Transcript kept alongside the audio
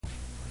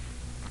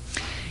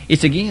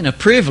It's again a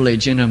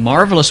privilege, and a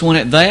marvelous one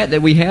at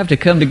that we have to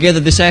come together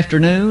this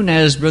afternoon,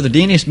 as Brother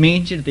Dennis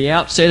mentioned at the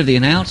outset of the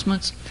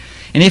announcements.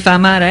 And if I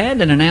might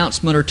add an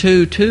announcement or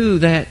two to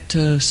that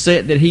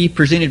set that he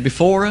presented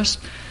before us,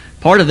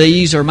 part of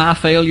these are my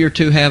failure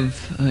to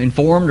have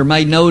informed or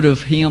made note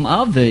of him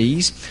of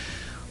these.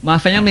 My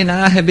family and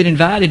I have been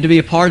invited to be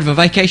a part of a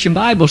vacation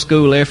Bible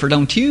school effort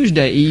on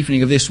Tuesday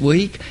evening of this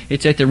week.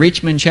 It's at the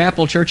Richmond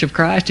Chapel Church of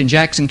Christ in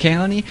Jackson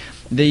County.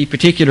 The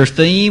particular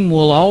theme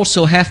will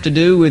also have to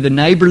do with the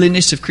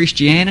neighborliness of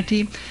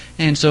Christianity.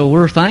 And so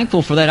we're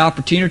thankful for that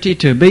opportunity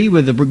to be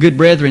with the good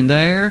brethren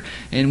there.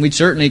 And we'd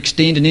certainly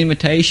extend an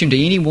invitation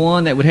to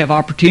anyone that would have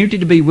opportunity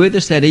to be with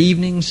us that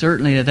evening.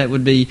 Certainly that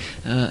would be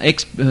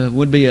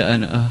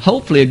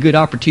hopefully a good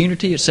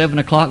opportunity at 7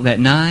 o'clock that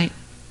night.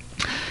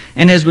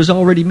 And as was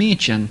already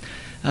mentioned,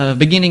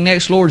 beginning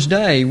next Lord's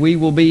Day, we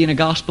will be in a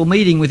gospel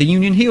meeting with the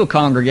Union Hill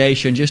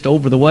congregation just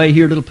over the way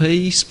here at Little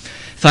Peace.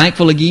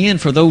 Thankful again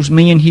for those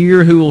men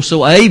here who will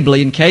so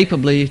ably and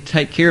capably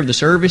take care of the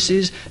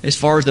services as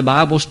far as the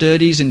Bible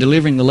studies and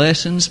delivering the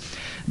lessons.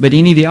 But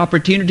any of the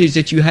opportunities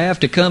that you have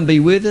to come be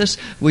with us,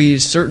 we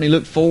certainly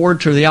look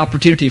forward to the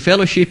opportunity of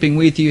fellowshipping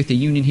with you at the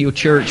Union Hill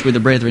Church with the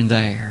brethren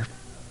there.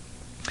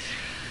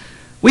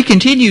 We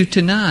continue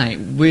tonight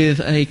with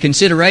a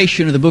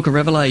consideration of the book of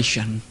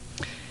Revelation.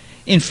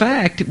 In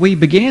fact, we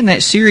began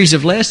that series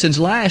of lessons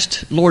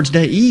last Lord's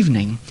Day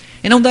evening.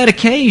 And on that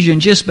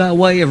occasion, just by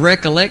way of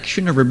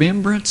recollection or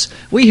remembrance,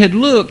 we had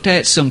looked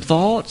at some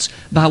thoughts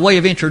by way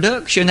of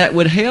introduction that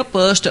would help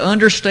us to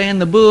understand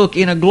the book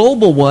in a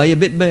global way a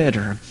bit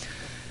better.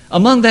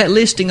 Among that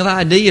listing of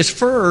ideas,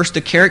 first,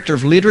 the character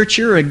of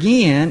literature,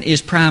 again,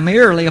 is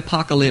primarily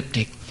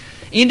apocalyptic,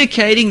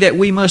 indicating that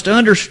we must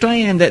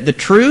understand that the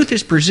truth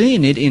is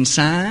presented in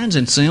signs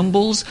and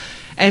symbols.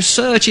 As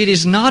such, it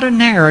is not a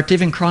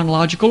narrative in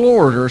chronological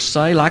order,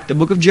 say like the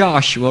book of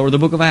Joshua or the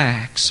book of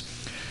Acts.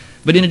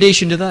 But in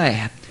addition to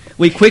that,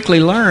 we quickly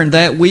learned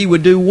that we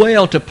would do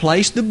well to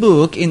place the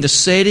book in the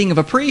setting of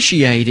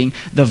appreciating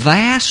the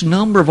vast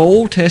number of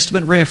Old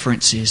Testament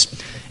references.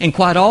 And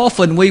quite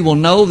often we will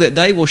know that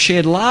they will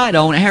shed light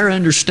on our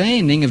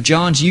understanding of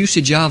John's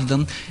usage of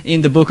them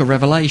in the book of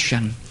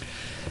Revelation.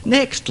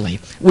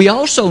 Nextly, we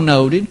also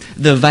noted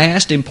the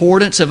vast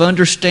importance of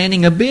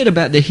understanding a bit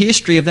about the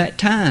history of that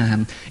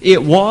time.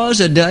 It was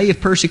a day of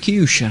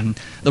persecution.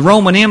 The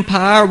Roman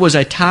Empire was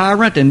a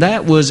tyrant, and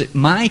that was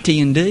mighty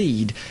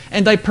indeed.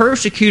 And they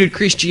persecuted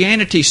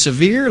Christianity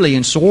severely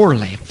and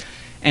sorely.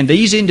 And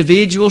these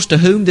individuals to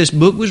whom this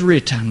book was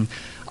written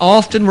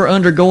often were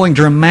undergoing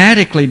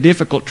dramatically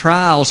difficult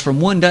trials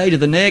from one day to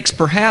the next,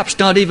 perhaps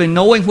not even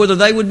knowing whether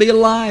they would be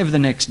alive the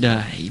next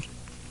day.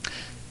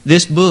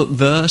 This book,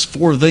 thus,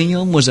 for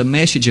them was a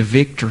message of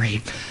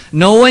victory,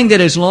 knowing that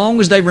as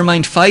long as they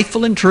remained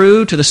faithful and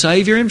true to the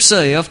Savior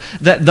Himself,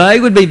 that they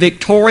would be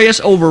victorious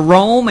over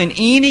Rome and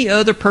any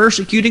other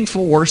persecuting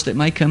force that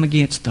may come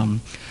against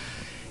them.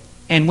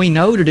 And we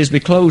noted as we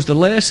closed the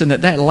lesson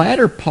that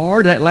latter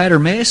part, that latter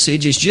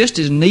message, is just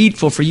as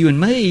needful for you and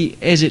me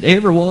as it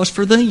ever was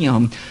for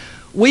them.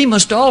 We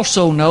must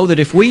also know that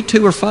if we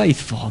too are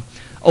faithful,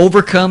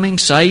 overcoming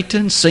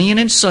Satan, sin,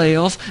 and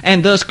self,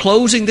 and thus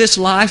closing this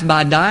life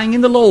by dying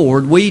in the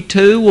Lord, we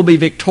too will be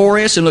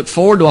victorious and look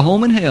forward to a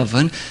home in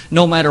heaven,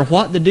 no matter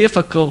what the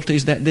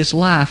difficulties that this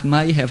life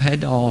may have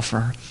had to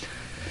offer.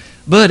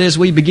 But as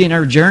we begin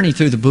our journey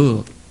through the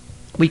book,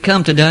 we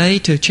come today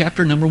to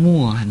chapter number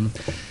 1.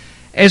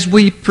 As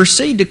we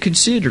proceed to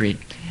consider it,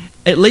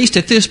 at least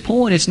at this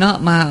point, it's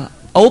not my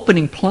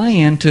opening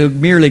plan to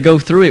merely go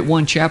through it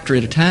one chapter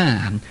at a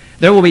time.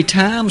 There will be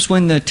times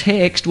when the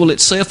text will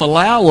itself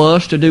allow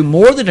us to do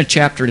more than a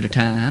chapter at a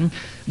time,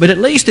 but at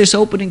least this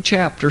opening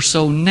chapter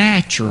so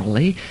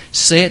naturally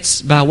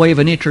sets by way of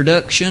an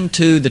introduction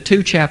to the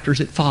 2 chapters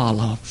that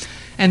follow.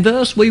 And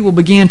thus we will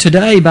begin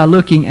today by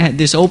looking at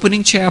this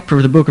opening chapter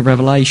of the book of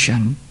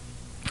Revelation.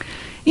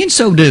 In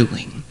so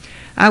doing,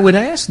 I would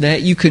ask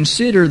that you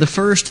consider the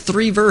first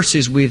 3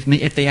 verses with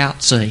me at the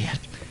outset.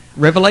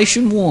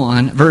 Revelation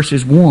 1,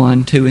 verses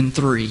 1, 2, and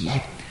 3.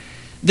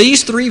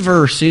 These 3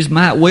 verses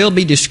might well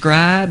be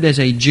described as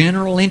a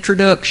general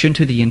introduction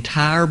to the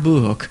entire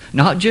book,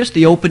 not just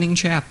the opening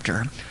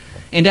chapter.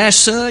 And as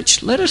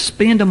such, let us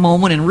spend a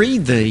moment and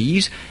read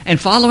these, and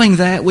following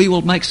that we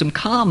will make some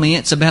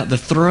comments about the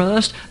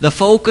thrust, the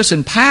focus,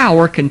 and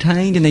power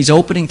contained in these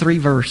opening 3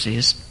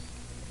 verses.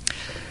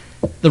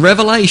 The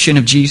revelation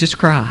of Jesus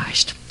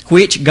Christ,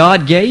 which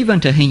God gave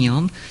unto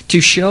Him to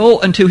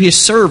show unto His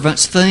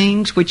servants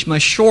things which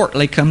must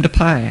shortly come to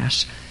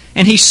pass.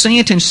 And He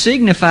sent and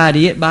signified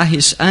it by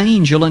His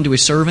angel unto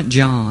His servant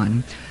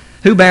John,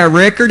 who bare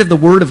record of the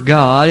Word of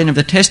God and of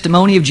the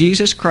testimony of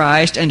Jesus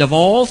Christ and of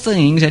all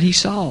things that he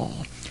saw.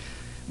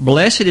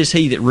 Blessed is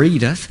he that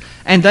readeth,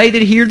 and they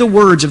that hear the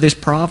words of this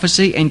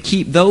prophecy, and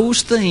keep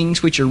those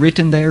things which are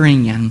written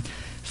therein,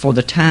 for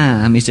the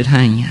time is at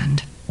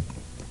hand.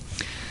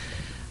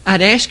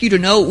 I'd ask you to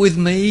note with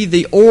me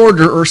the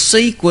order or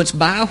sequence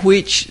by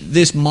which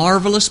this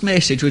marvelous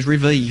message was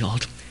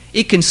revealed.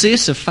 It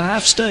consists of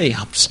 5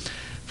 steps: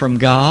 from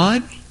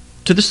God,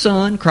 to the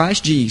Son,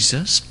 Christ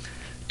Jesus,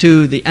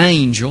 to the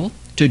angel,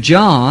 to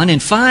John,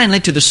 and finally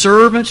to the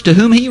servants to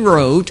whom he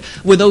wrote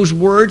with those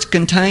words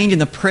contained in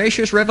the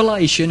precious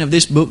revelation of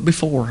this book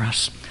before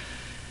us.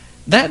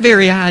 That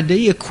very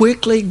idea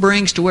quickly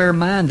brings to our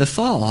mind the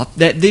thought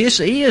that this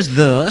is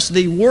thus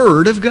the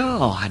Word of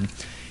God.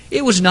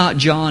 It was not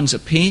John's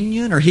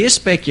opinion or his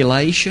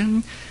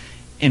speculation.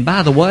 And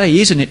by the way,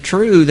 isn't it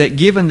true that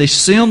given the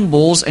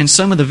symbols and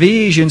some of the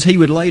visions he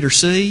would later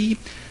see,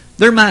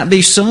 there might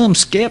be some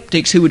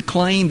skeptics who would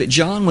claim that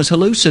John was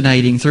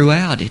hallucinating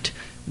throughout it?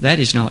 That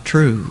is not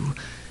true.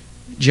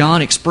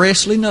 John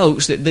expressly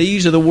notes that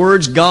these are the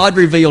words God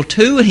revealed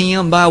to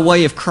him by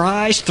way of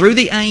Christ through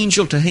the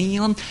angel to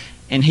him,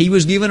 and he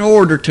was given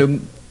order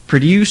to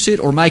produce it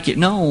or make it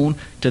known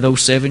to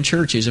those 7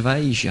 churches of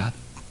Asia.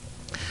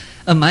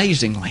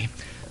 Amazingly,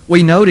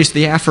 we notice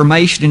the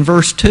affirmation in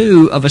verse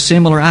 2 of a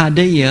similar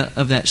idea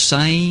of that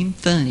same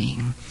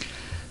thing.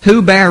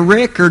 Who bear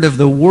record of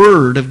the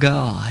Word of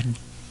God,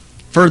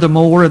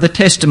 furthermore of the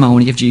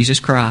testimony of Jesus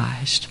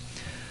Christ.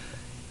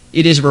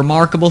 It is a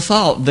remarkable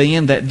thought,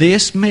 then, that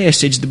this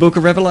message, the book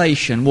of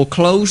Revelation, will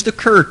close the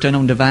curtain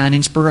on divine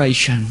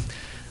inspiration.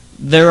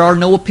 There are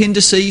no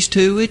appendices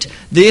to it.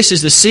 This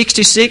is the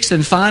 66th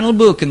and final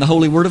book in the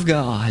Holy Word of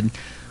God.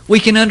 We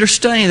can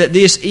understand that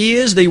this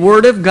is the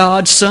Word of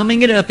God,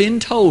 summing it up in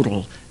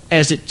total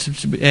as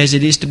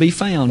it is to be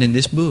found in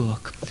this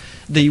book.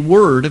 The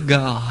Word of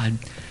God.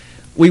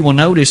 We will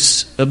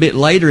notice a bit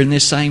later in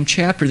this same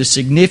chapter the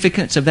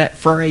significance of that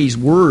phrase,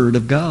 Word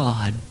of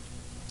God.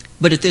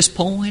 But at this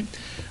point,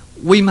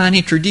 we might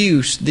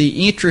introduce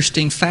the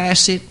interesting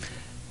facet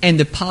and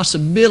the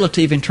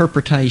possibility of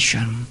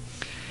interpretation.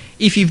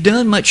 If you've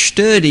done much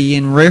study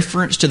in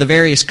reference to the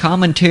various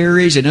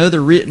commentaries and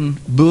other written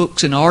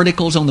books and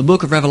articles on the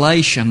book of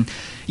Revelation,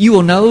 you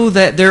will know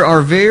that there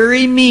are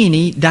very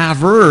many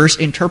diverse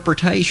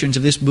interpretations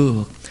of this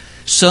book.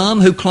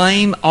 Some who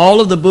claim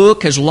all of the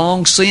book has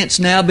long since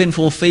now been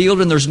fulfilled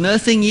and there's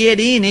nothing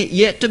yet in it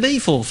yet to be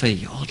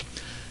fulfilled.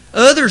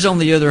 Others, on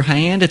the other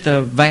hand, at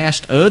the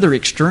vast other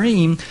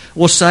extreme,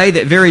 will say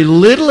that very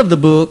little of the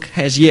book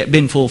has yet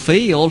been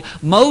fulfilled.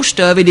 Most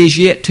of it is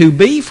yet to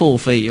be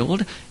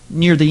fulfilled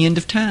near the end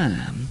of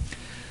time.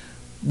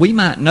 We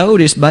might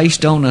notice,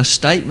 based on a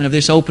statement of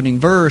this opening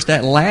verse,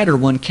 that latter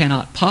one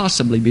cannot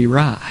possibly be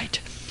right.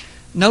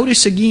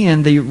 Notice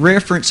again the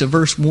reference of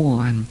verse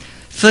 1.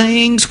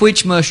 Things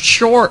which must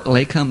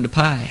shortly come to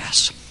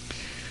pass.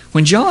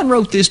 When John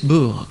wrote this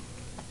book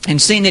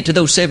and sent it to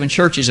those 7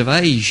 churches of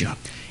Asia,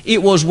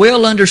 it was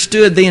well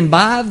understood then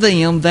by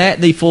them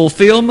that the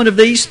fulfillment of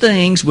these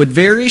things would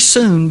very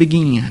soon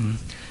begin.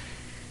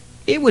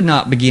 It would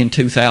not begin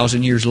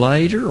 2,000 years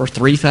later or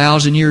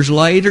 3,000 years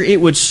later.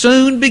 It would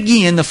soon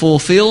begin the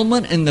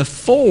fulfillment and the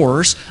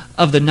force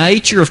of the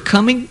nature of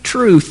coming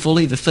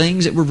truthfully the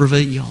things that were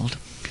revealed.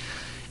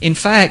 In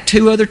fact,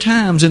 2 other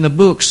times in the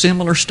book,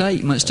 similar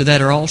statements to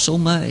that are also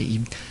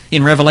made.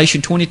 In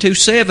Revelation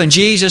 22:7,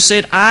 Jesus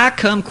said, I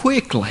come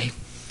quickly.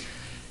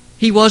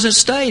 He wasn't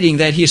stating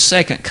that His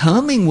second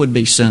coming would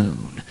be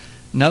soon.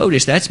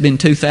 Notice that's been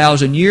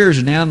 2,000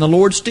 years now and the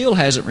Lord still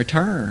hasn't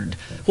returned.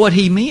 What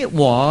He meant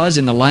was,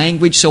 in the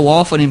language so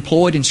often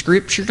employed in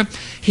Scripture,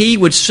 He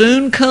would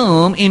soon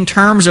come in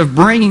terms of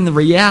bringing the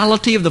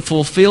reality of the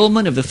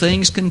fulfillment of the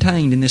things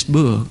contained in this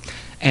book.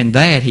 And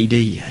that He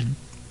did.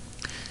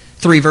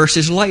 3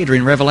 verses later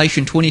in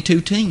Revelation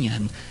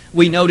 22:10,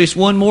 we notice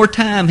one more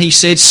time He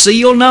said,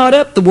 Seal not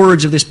up the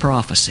words of this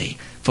prophecy,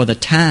 for the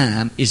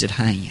time is at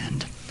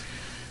hand.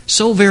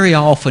 So very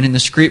often in the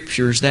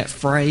Scriptures, that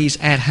phrase,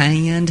 at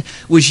hand,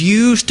 was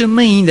used to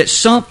mean that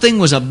something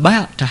was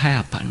about to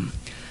happen.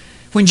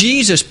 When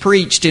Jesus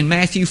preached in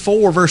Matthew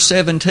 4, verse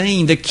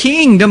 17, the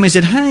kingdom is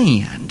at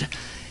hand,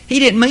 He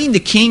didn't mean the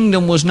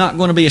kingdom was not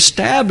going to be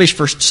established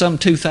for some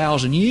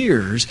 2,000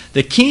 years.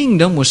 The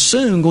kingdom was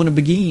soon going to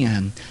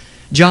begin.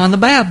 John the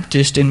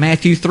Baptist in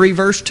Matthew 3,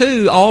 verse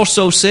 2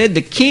 also said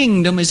the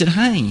kingdom is at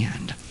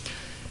hand.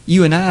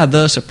 You and I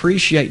thus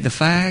appreciate the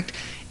fact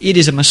it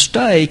is a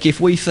mistake if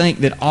we think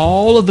that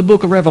all of the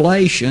book of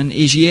Revelation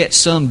is yet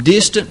some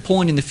distant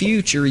point in the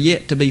future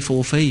yet to be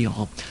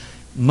fulfilled.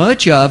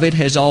 Much of it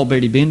has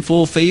already been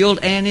fulfilled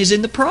and is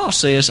in the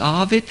process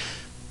of it.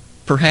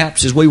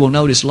 Perhaps, as we will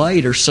notice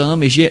later,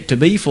 some is yet to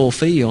be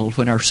fulfilled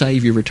when our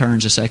Savior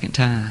returns a second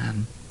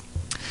time.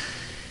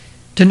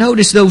 To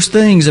notice those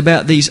things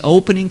about these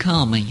opening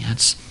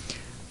comments,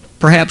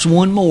 perhaps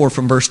one more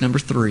from verse number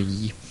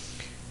 3.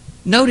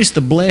 Notice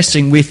the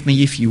blessing with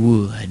me if you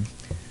would.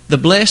 The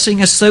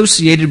blessing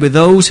associated with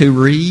those who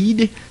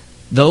read,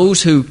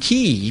 those who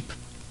keep,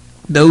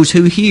 those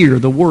who hear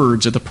the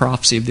words of the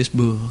prophecy of this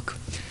book.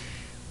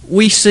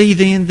 We see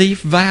then the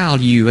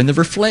value and the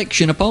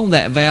reflection upon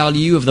that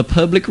value of the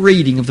public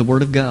reading of the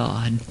Word of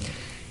God.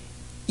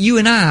 You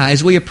and I,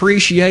 as we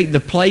appreciate the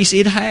place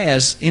it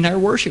has in our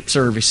worship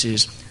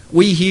services,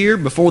 we here,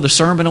 before the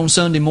sermon on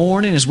Sunday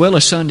morning as well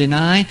as Sunday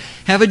night,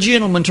 have a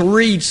gentleman to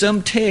read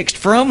some text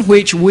from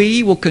which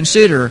we will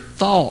consider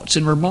thoughts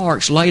and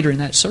remarks later in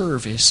that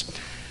service.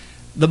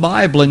 the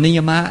Bible in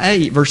Nehemiah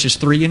 8, verses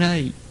 3 and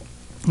 8.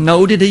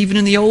 Noted even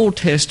in the Old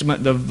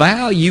Testament the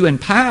value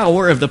and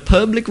power of the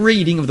public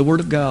reading of the Word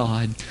of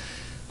God.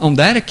 On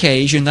that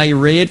occasion, they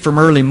read from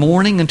early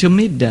morning until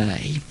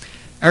midday.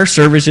 Our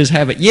services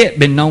haven't yet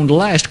been known to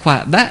last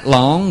quite that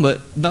long,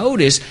 but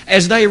notice,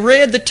 as they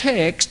read the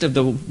text of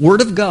the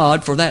Word of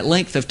God for that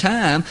length of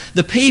time,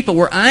 the people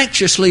were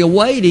anxiously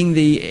awaiting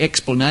the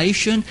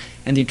explanation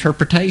and the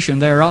interpretation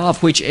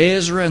thereof, which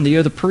Ezra and the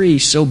other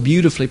priests so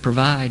beautifully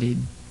provided.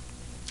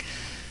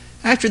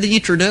 After the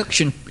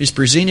introduction is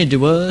presented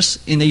to us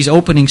in these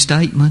opening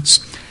statements,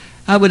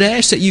 I would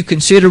ask that you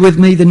consider with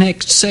me the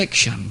next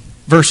section,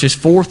 verses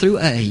 4 through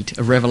 8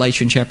 of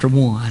Revelation chapter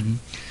 1.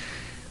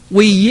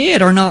 We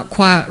yet are not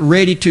quite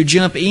ready to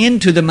jump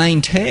into the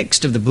main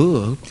text of the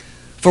book,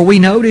 for we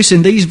notice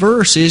in these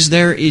verses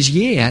there is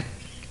yet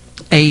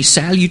a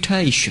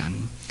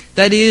salutation.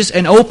 That is,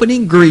 an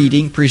opening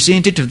greeting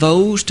presented to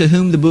those to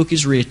whom the book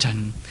is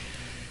written.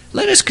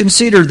 Let us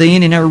consider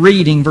then in our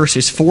reading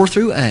verses 4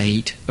 through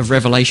 8 of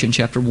Revelation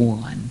chapter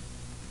 1.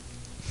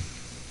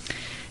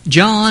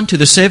 John, to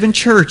the 7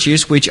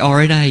 churches which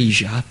are in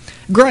Asia,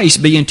 grace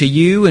be unto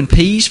you and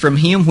peace from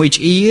Him which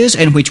is,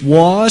 and which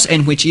was,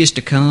 and which is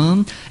to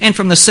come, and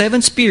from the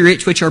 7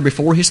 spirits which are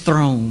before His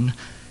throne,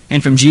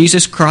 and from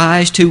Jesus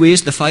Christ, who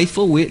is the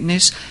faithful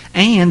witness,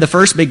 and the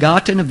first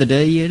begotten of the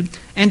dead,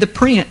 and the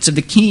prince of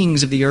the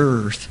kings of the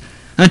earth.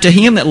 Unto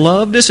Him that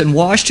loved us and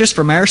washed us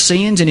from our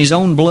sins in His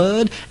own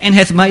blood, and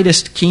hath made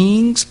us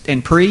kings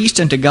and priests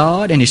unto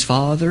God and His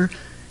Father,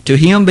 to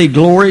Him be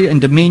glory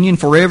and dominion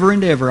forever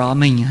and ever.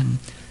 Amen.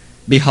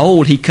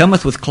 Behold, He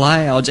cometh with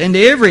clouds, and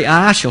every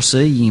eye shall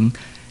see Him,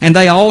 and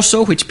they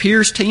also which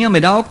pierced Him,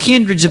 and all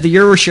kindreds of the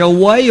earth shall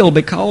wail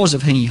because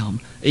of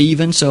Him.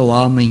 Even so,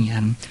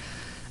 Amen.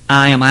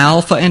 I am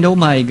Alpha and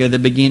Omega, the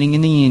beginning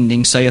and the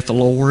ending, saith the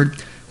Lord,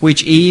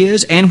 which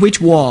is, and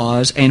which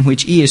was, and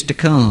which is to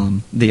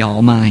come, the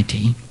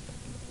Almighty.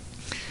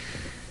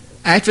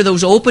 After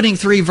those opening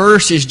 3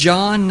 verses,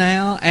 John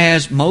now,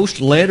 as most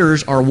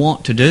letters are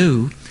wont to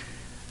do,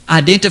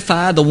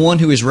 identify the one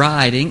who is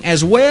writing,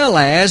 as well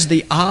as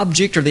the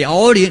object or the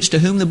audience to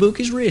whom the book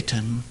is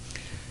written.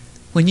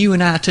 When you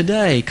and I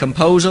today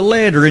compose a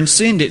letter and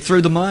send it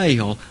through the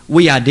mail,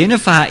 we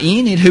identify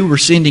in it who we're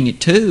sending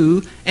it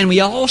to, and we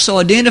also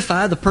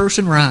identify the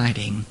person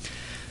writing.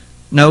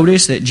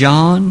 Notice that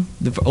John,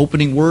 the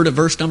opening word of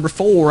verse number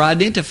 4,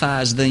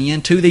 identifies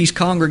then to these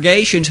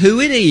congregations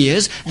who it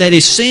is that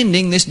is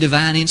sending this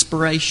divine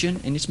inspiration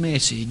and its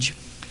message.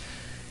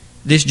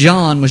 This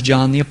John was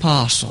John the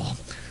Apostle,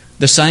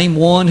 the same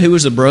one who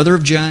was the brother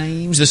of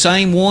James, the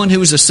same one who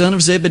was the son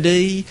of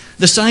Zebedee,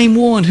 the same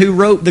one who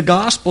wrote the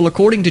Gospel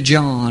according to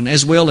John,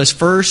 as well as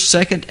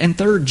 1st, 2nd, and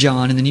 3rd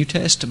John in the New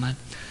Testament.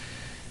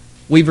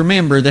 We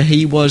remember that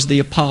he was the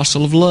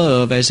apostle of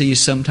love, as he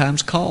is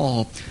sometimes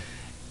called.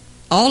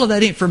 All of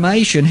that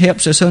information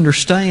helps us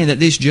understand that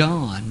this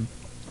John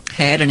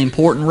had an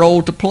important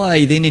role to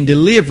play then in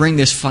delivering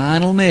this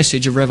final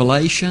message of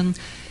Revelation.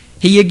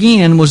 He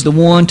again was the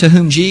one to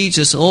whom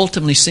Jesus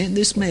ultimately sent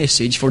this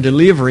message for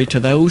delivery to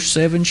those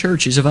 7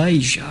 churches of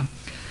Asia.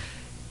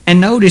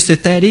 And notice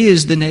that that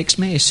is the next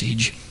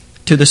message,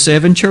 to the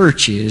 7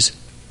 churches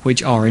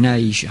which are in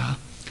Asia.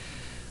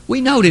 We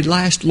noted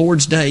last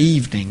Lord's Day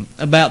evening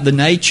about the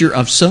nature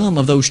of some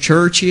of those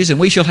churches, and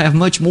we shall have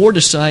much more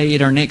to say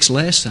in our next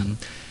lesson.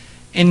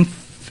 And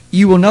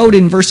you will note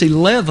in verse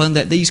 11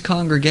 that these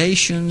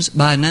congregations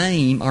by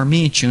name are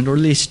mentioned or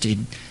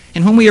listed.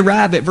 And when we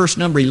arrive at verse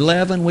number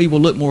 11, we will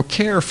look more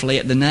carefully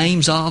at the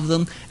names of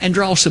them and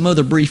draw some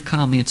other brief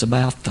comments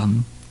about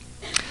them.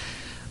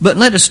 But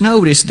let us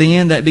notice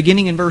then that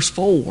beginning in verse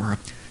 4,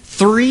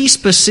 3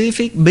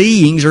 specific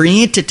beings or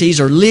entities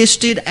are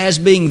listed as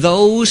being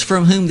those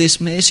from whom this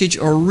message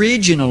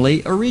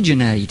originally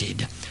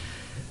originated.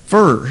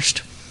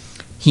 First,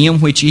 Him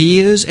which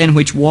is, and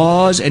which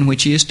was, and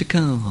which is to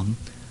come,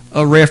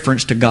 a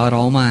reference to God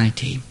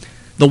Almighty,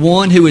 the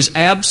one who is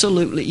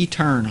absolutely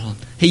eternal.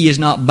 He is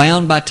not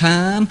bound by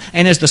time,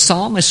 and as the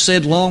psalmist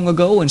said long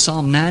ago in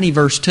Psalm 90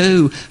 verse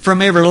 2,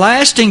 from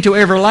everlasting to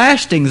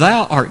everlasting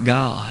Thou art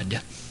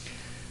God.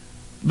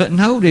 But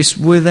notice,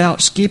 without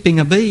skipping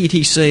a beat,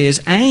 he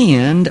says,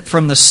 and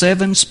from the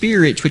 7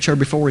 spirits which are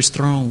before His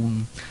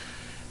throne.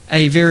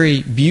 A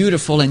very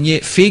beautiful and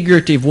yet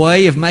figurative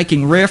way of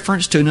making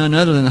reference to none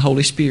other than the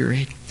Holy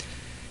Spirit.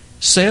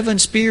 7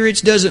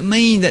 spirits doesn't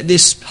mean that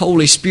this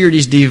Holy Spirit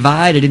is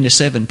divided into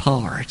 7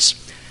 parts.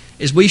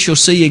 As we shall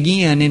see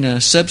again in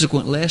a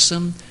subsequent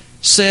lesson,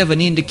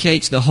 7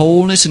 indicates the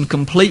wholeness and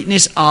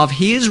completeness of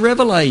His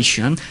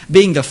revelation,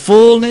 being the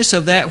fullness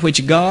of that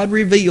which God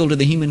revealed to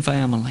the human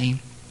family.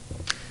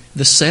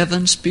 The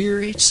 7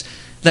 spirits,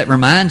 that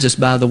reminds us,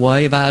 by the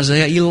way, of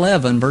Isaiah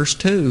 11, verse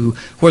 2,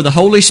 where the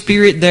Holy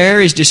Spirit there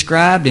is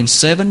described in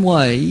 7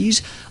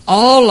 ways,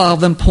 all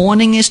of them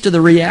pointing us to the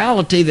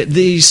reality that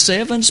these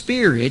 7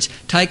 spirits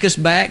take us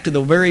back to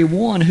the very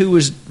one who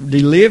was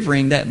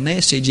delivering that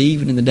message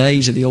even in the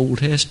days of the Old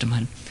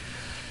Testament.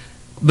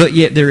 But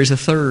yet there is a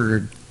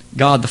third,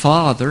 God the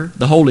Father,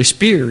 the Holy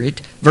Spirit,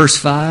 verse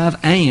 5,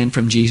 and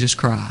from Jesus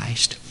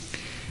Christ.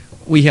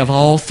 We have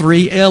all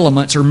three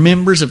elements or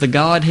members of the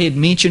Godhead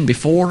mentioned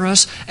before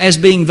us as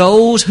being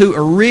those who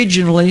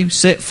originally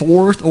set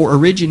forth or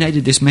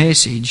originated this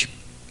message.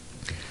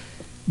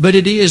 But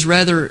it is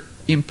rather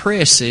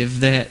impressive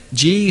that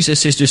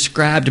Jesus is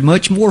described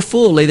much more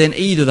fully than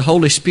either the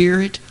Holy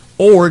Spirit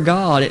or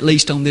God, at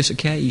least on this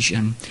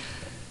occasion.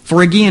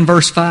 For again,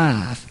 verse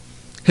 5,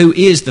 who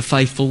is the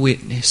faithful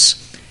witness?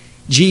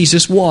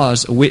 Jesus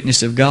was a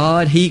witness of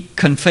God. He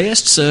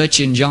confessed such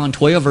in John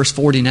 12, verse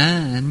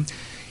 49.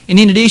 And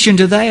in addition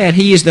to that,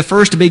 He is the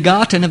first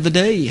begotten of the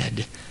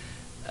dead,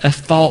 a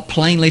thought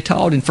plainly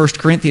taught in 1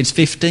 Corinthians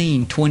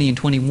 15, 20 and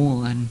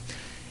 21.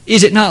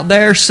 Is it not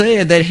there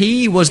said that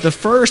He was the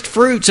first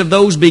fruits of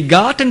those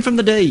begotten from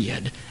the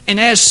dead, and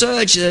as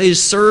such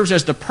serves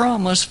as the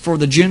promise for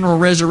the general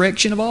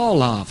resurrection of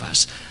all of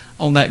us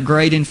on that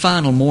great and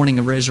final morning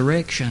of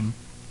resurrection?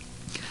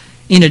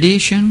 In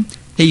addition,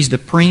 He's the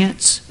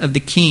Prince of the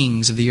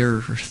kings of the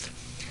earth.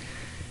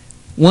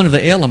 One of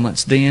the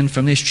elements then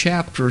from this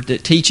chapter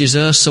that teaches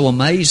us so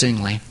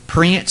amazingly,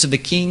 Prince of the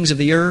kings of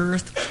the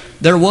earth,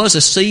 there was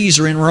a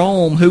Caesar in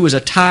Rome who was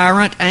a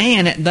tyrant,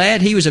 and at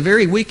that he was a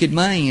very wicked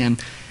man.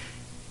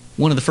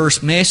 One of the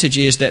first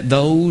messages that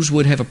those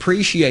would have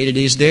appreciated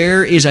is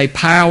there is a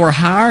power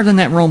higher than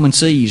that Roman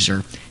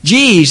Caesar.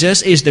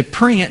 Jesus is the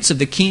Prince of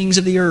the kings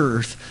of the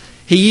earth.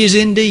 He is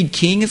indeed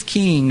King of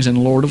kings and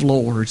Lord of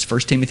lords,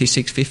 1 Timothy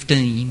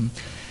 6:15.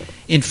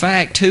 In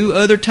fact, two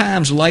other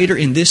times later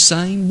in this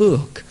same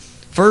book,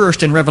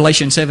 first in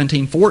Revelation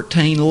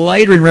 17:14,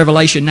 later in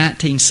Revelation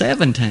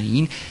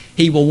 19:17,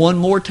 He will one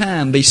more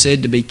time be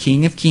said to be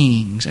King of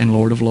kings and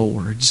Lord of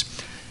lords.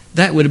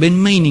 That would have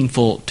been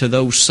meaningful to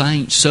those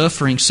saints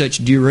suffering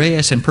such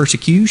duress and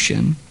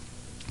persecution.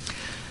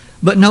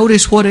 But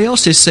notice what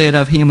else is said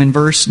of Him in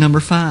verse number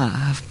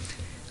 5.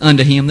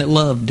 Unto Him that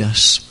loved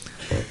us.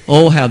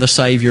 Oh, how the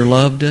Savior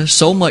loved us,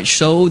 so much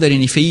so that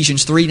in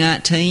Ephesians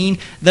 3:19,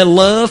 the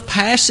love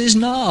passes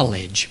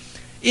knowledge.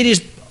 It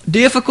is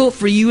difficult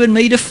for you and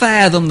me to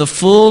fathom the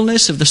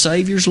fullness of the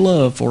Savior's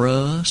love for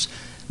us,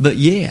 but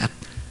yet,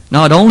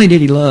 not only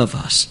did He love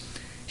us,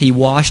 He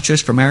washed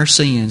us from our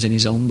sins in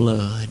His own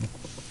blood.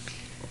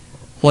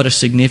 What a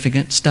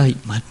significant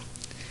statement.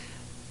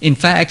 In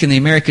fact, in the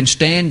American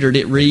Standard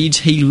it reads,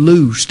 He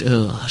loosed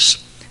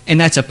us. And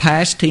that's a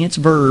past tense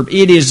verb.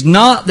 It is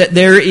not that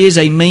there is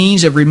a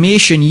means of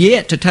remission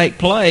yet to take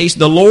place.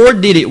 The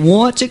Lord did it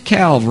once at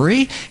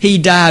Calvary. He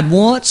died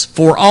once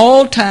for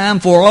all time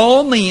for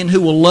all men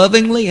who will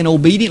lovingly and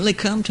obediently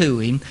come to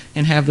Him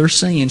and have their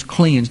sins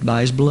cleansed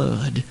by His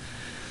blood.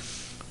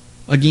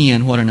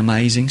 Again, what an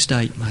amazing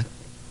statement.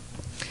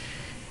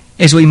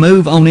 As we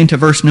move on into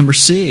verse number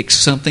 6,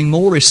 something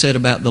more is said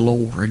about the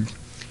Lord.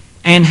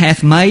 And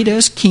hath made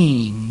us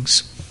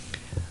kings.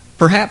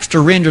 Perhaps to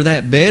render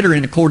that better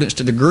in accordance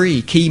to the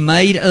Greek, He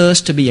made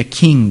us to be a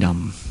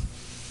kingdom.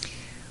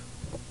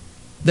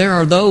 There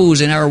are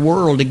those in our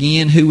world,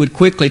 again, who would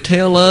quickly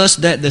tell us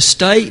that the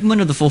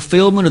statement of the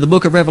fulfillment of the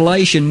book of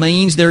Revelation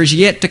means there is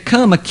yet to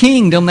come a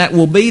kingdom that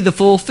will be the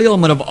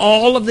fulfillment of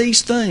all of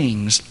these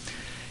things.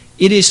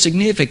 It is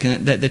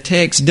significant that the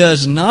text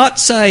does not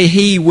say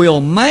He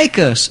will make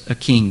us a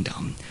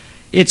kingdom.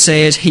 It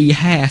says He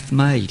hath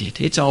made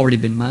it. It's already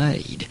been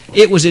made.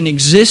 It was in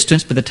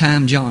existence by the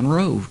time John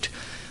wrote.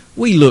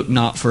 We look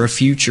not for a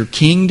future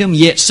kingdom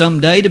yet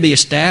someday to be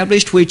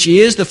established, which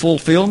is the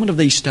fulfillment of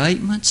these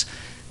statements.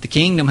 The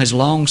kingdom has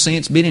long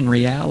since been in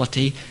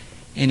reality,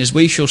 and as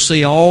we shall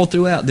see all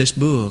throughout this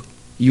book,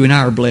 you and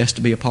I are blessed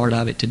to be a part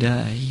of it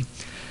today.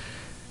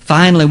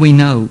 Finally, we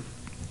note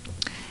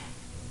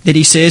that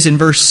He says in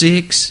verse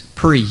 6,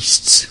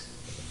 priests.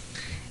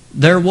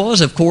 There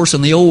was, of course,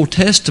 in the Old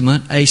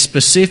Testament a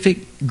specific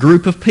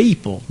group of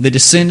people, the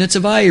descendants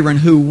of Aaron,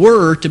 who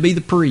were to be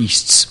the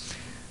priests.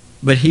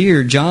 But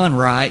here John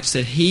writes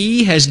that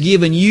He has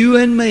given you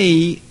and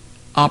me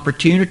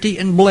opportunity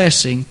and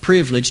blessing,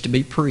 privilege to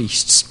be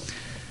priests.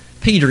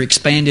 Peter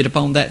expanded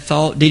upon that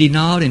thought, did he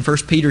not, in 1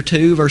 Peter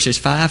 2, verses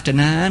 5 to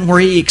 9, where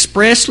he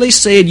expressly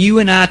said, you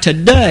and I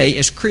today,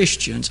 as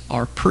Christians,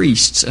 are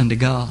priests unto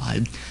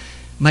God.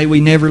 May we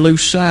never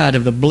lose sight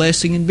of the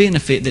blessing and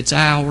benefit that's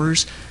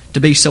ours to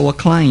be so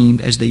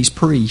acclaimed as these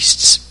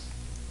priests.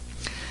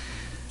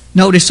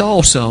 Notice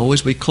also,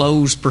 as we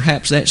close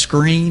perhaps that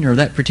screen or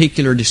that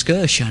particular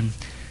discussion,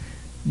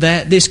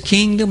 that this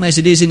kingdom as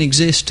it is in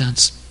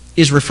existence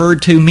is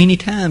referred to many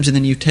times in the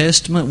New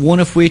Testament, one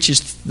of which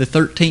is the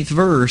 13th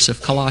verse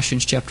of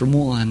Colossians chapter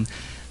 1.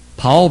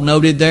 Paul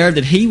noted there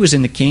that he was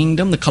in the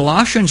kingdom, the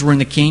Colossians were in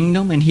the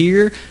kingdom, and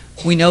here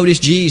we notice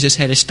Jesus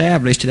had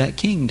established that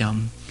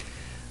kingdom.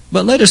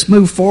 But let us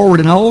move forward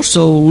and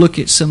also look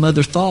at some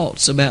other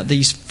thoughts about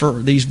these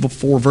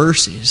four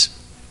verses.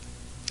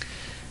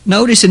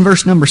 Notice in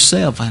verse number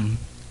 7,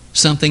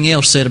 something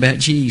else said about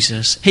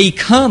Jesus. He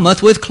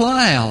cometh with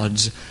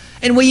clouds.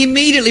 And we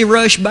immediately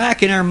rush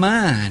back in our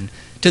mind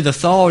to the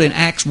thought in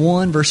Acts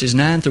 1, verses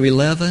 9 through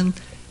 11.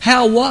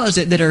 How was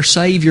it that our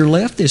Savior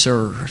left this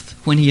earth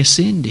when He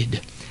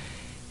ascended?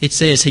 It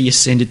says He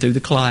ascended through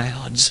the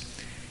clouds.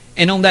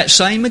 And on that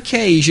same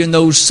occasion,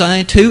 those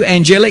two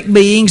angelic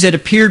beings that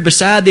appeared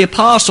beside the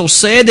apostles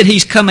said that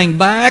He's coming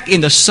back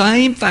in the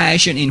same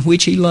fashion in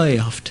which He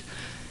left.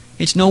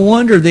 It's no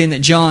wonder then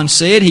that John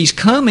said He's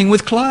coming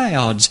with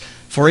clouds,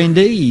 for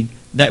indeed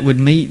that would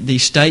meet the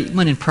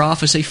statement and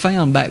prophecy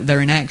found back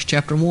there in Acts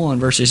chapter 1,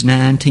 verses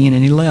 9, 10,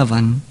 and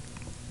 11.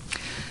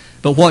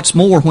 But what's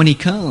more, when He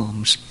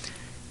comes,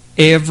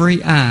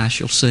 every eye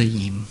shall see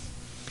Him.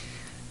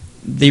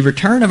 The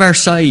return of our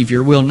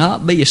Savior will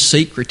not be a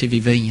secretive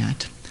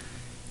event.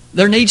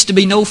 There needs to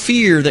be no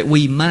fear that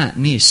we might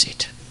miss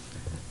it.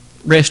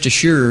 Rest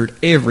assured,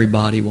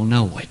 everybody will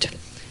know it.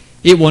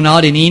 It will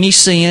not in any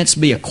sense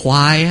be a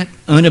quiet,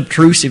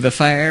 unobtrusive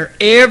affair.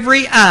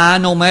 Every eye,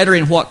 no matter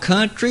in what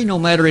country, no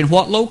matter in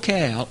what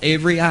locale,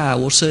 every eye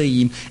will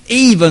see Him,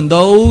 even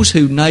those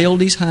who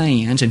nailed His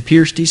hands and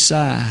pierced His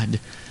side.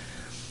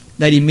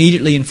 That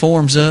immediately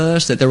informs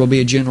us that there will be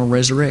a general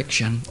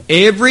resurrection.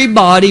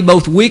 Everybody,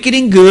 both wicked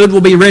and good,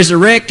 will be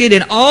resurrected,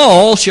 and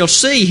all shall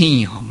see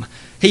Him.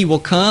 He will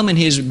come in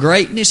His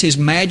greatness, His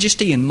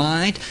majesty, and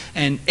might,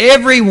 and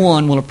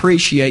everyone will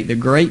appreciate the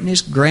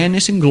greatness,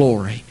 grandness, and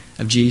glory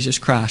of Jesus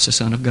Christ, the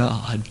Son of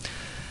God.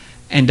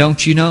 And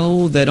don't you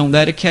know that on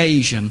that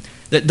occasion,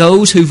 that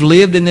those who've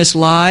lived in this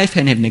life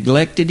and have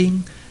neglected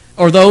Him,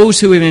 or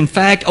those who have in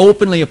fact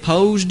openly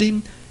opposed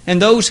Him, and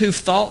those who've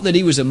thought that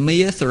He was a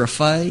myth or a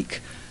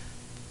fake,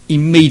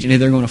 immediately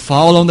they're going to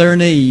fall on their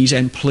knees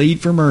and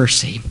plead for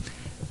mercy,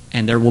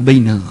 and there will be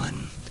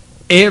none.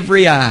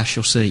 Every eye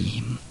shall see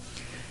Him.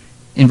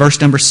 In verse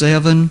number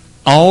 7,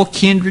 all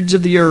kindreds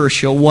of the earth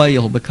shall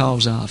wail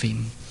because of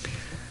Him.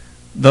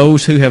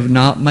 Those who have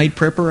not made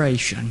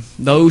preparation,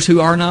 those who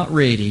are not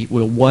ready,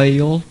 will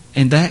wail,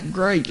 and that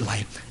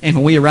greatly. And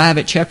when we arrive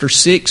at chapter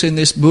 6 in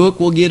this book,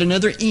 we'll get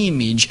another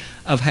image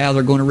of how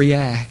they're going to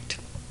react.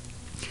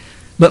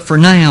 But for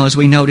now, as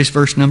we notice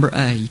verse number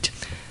 8,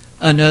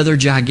 another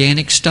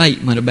gigantic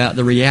statement about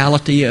the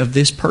reality of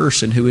this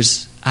person who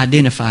is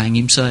identifying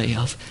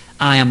himself.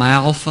 I am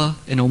Alpha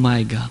and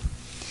Omega.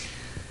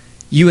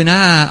 You and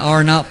I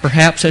are not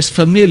perhaps as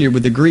familiar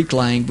with the Greek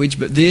language,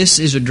 but this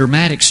is a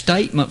dramatic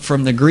statement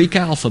from the Greek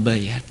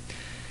alphabet.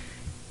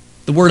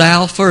 The word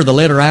Alpha, or the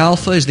letter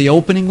Alpha, is the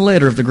opening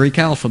letter of the Greek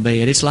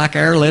alphabet. It's like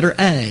our letter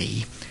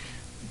A.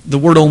 The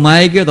word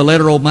Omega, the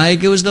letter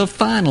Omega, is the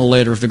final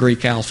letter of the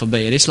Greek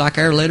alphabet. It's like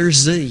our letter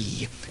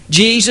Z.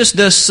 Jesus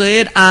thus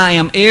said, I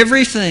am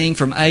everything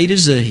from A to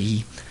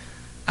Z.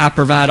 I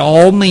provide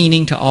all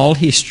meaning to all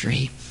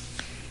history.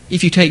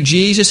 If you take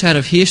Jesus out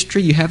of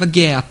history, you have a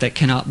gap that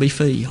cannot be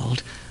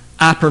filled.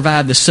 I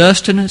provide the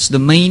sustenance, the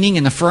meaning,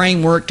 and the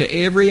framework to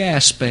every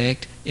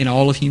aspect in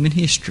all of human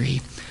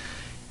history.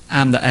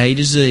 I'm the A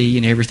to Z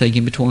and everything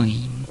in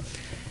between.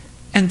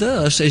 And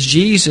thus, as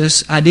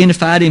Jesus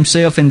identified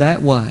Himself in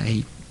that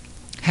way,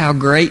 how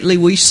greatly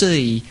we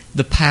see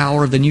the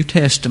power of the New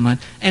Testament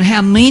and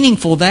how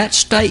meaningful that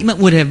statement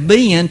would have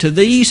been to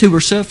these who were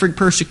suffering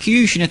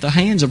persecution at the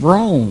hands of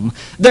Rome.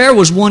 There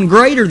was one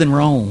greater than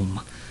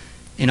Rome,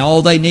 and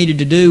all they needed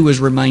to do was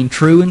remain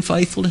true and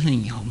faithful to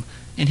Him,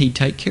 and He'd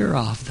take care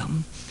of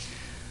them.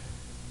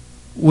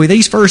 With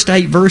these first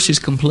 8 verses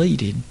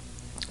completed,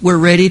 we're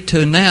ready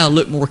to now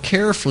look more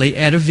carefully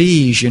at a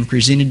vision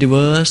presented to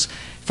us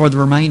for the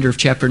remainder of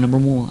chapter number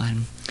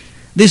 1.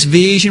 This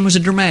vision was a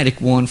dramatic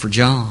one for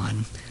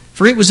John,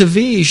 for it was a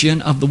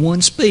vision of the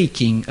one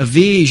speaking, a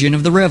vision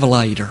of the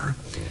revelator.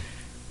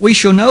 We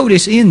shall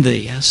notice in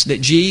this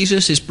that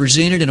Jesus is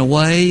presented in a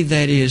way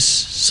that is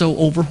so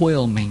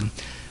overwhelming.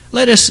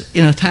 Let us,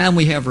 in a time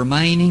we have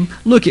remaining,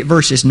 look at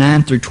verses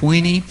 9 through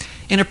 20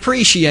 and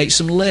appreciate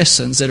some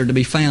lessons that are to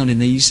be found in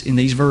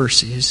these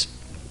verses.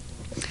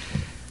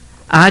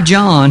 I,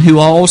 John, who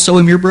also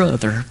am your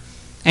brother,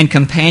 and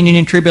companion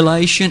in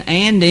tribulation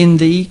and in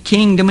the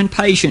kingdom and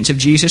patience of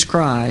Jesus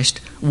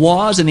Christ,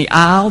 was in the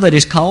isle that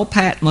is called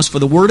Patmos for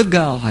the word of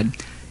God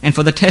and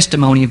for the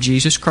testimony of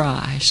Jesus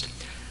Christ.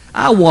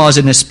 I was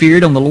in the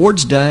Spirit on the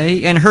Lord's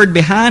day, and heard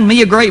behind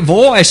me a great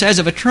voice as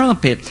of a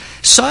trumpet,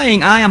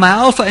 saying, I am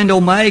Alpha and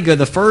Omega,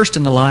 the first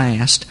and the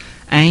last.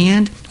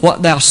 And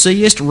what thou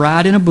seest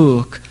write in a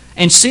book,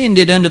 and send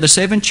it unto the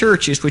 7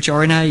 churches which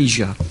are in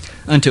Asia,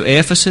 unto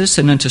Ephesus,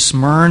 and unto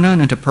Smyrna,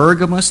 and unto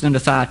Pergamos, and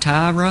unto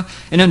Thyatira,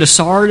 and unto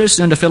Sardis,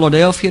 and unto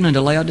Philadelphia, and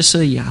unto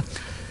Laodicea.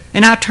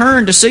 And I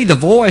turned to see the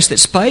voice that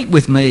spake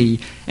with me,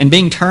 and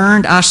being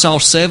turned, I saw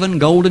 7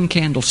 golden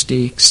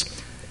candlesticks.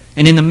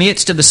 And in the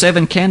midst of the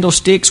 7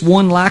 candlesticks,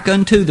 one like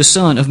unto the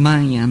Son of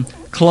Man,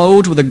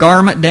 clothed with a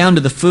garment down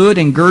to the foot,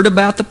 and girt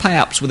about the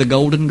paps with a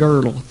golden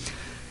girdle.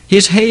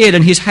 His head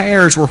and his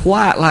hairs were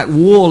white like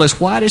wool, as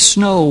white as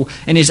snow,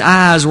 and his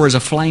eyes were as a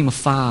flame of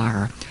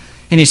fire.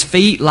 And his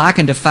feet like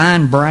unto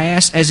fine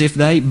brass, as if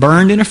they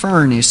burned in a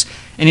furnace,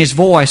 and his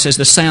voice as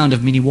the sound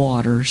of many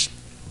waters.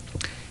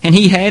 And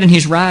he had in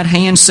his right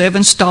hand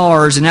 7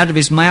 stars, and out of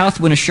his mouth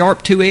went a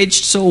sharp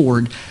 2-edged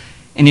sword,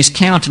 and his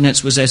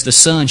countenance was as the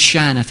sun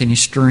shineth in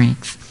his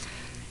strength.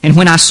 And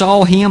when I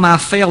saw him, I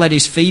fell at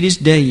his feet as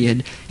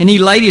dead. And he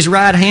laid his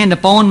right hand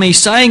upon me,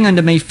 saying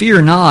unto me,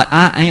 Fear not,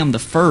 I am the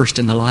first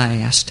and the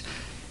last.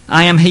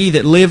 I am he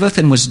that liveth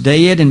and was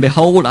dead, and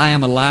behold, I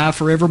am alive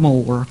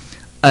forevermore.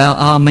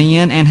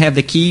 Amen, and have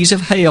the keys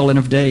of hell and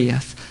of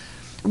death.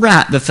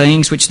 Write the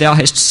things which thou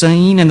hast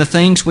seen, and the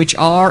things which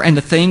are, and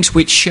the things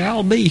which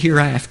shall be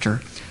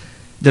hereafter.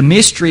 The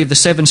mystery of the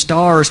 7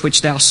 stars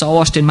which thou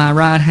sawest in my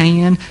right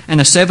hand, and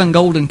the 7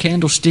 golden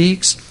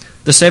candlesticks.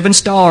 The 7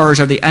 stars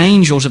are the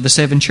angels of the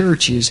 7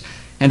 churches,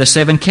 and the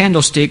 7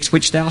 candlesticks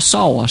which thou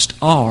sawest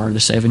are the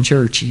 7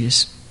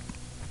 churches.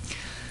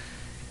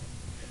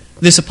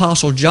 This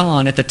Apostle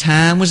John at the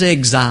time was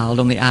exiled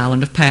on the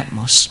island of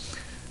Patmos.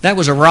 That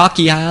was a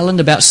rocky island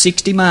about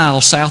 60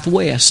 miles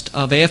southwest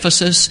of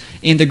Ephesus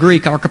in the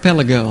Greek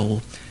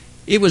archipelago.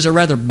 It was a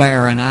rather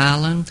barren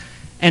island,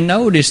 and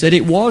notice that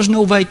it was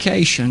no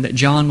vacation that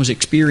John was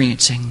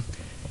experiencing.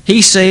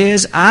 He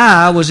says,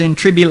 I was in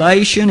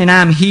tribulation, and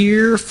I'm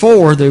here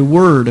for the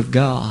Word of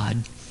God.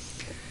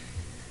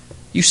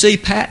 You see,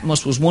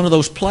 Patmos was one of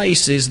those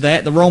places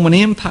that the Roman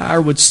Empire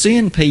would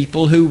send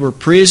people who were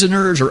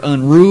prisoners or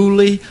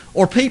unruly,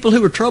 or people who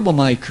were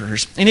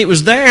troublemakers. And it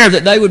was there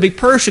that they would be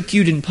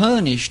persecuted and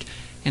punished,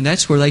 and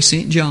that's where they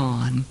sent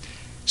John.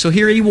 So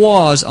here he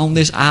was on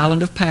this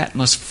island of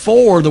Patmos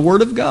for the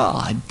Word of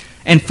God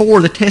and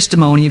for the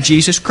testimony of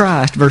Jesus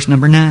Christ, verse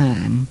number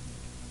 9.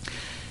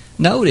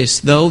 Notice,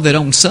 though, that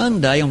on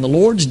Sunday, on the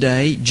Lord's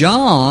Day,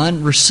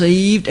 John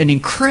received an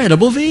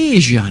incredible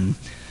vision.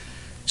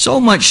 So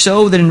much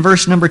so that in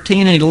verse number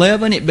 10 and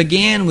 11, it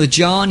began with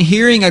John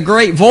hearing a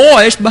great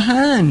voice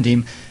behind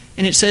him.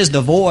 And it says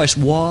the voice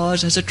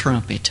was as a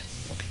trumpet.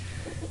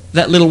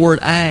 That little word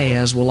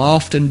as will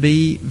often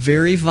be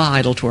very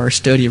vital to our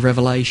study of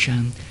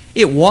Revelation.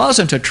 It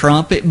wasn't a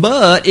trumpet,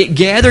 but it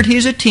gathered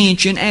his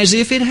attention as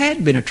if it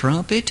had been a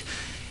trumpet.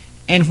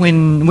 And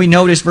when we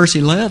notice verse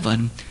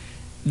 11,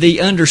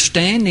 the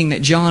understanding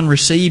that John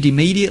received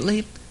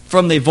immediately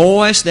from the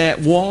voice that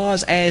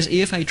was as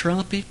if a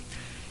trumpet,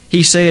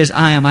 he says,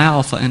 I am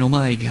Alpha and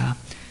Omega.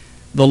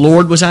 The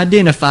Lord was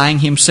identifying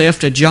himself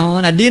to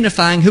John,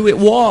 identifying who it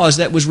was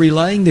that was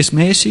relaying this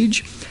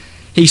message.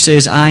 He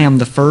says, I am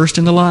the first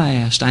and the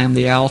last. I am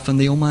the Alpha and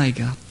the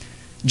Omega.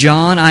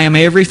 John, I am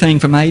everything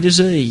from A to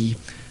Z.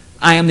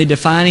 I am the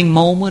defining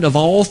moment of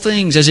all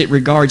things as it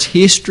regards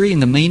history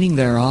and the meaning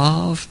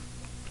thereof.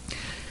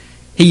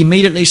 He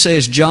immediately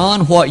says,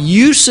 John, what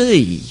you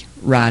see,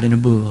 write in a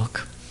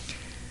book.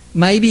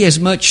 Maybe as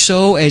much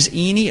so as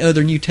any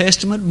other New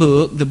Testament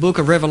book, the book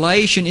of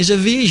Revelation is a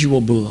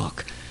visual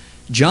book.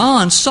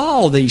 John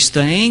saw these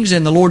things,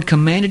 and the Lord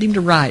commanded him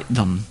to write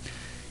them.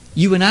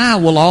 You and I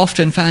will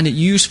often find it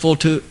useful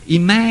to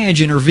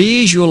imagine or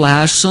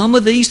visualize some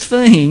of these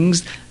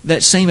things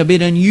that seem a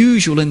bit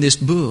unusual in this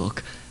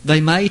book.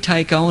 They may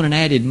take on an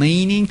added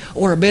meaning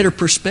or a better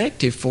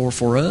perspective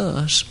for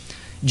us.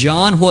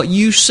 John, what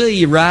you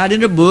see, write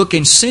in a book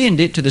and send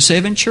it to the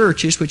 7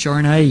 churches which are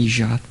in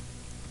Asia.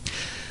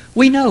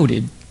 We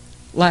noted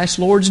last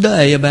Lord's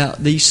Day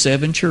about these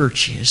 7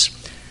 churches.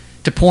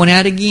 To point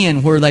out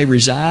again where they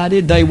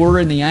resided, they were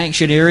in the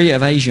ancient area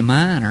of Asia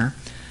Minor.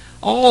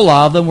 All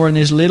of them were in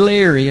this little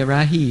area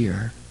right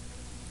here.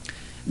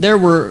 There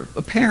were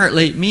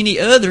apparently many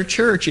other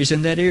churches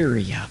in that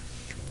area.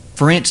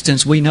 For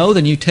instance, we know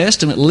the New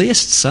Testament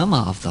lists some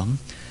of them.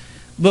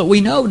 But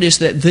we notice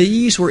that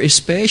these were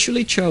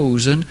especially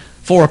chosen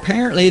for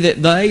apparently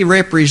that they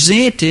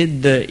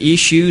represented the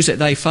issues that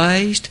they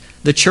faced,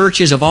 the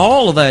churches of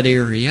all of that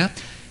area,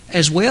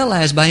 as well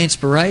as by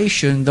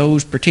inspiration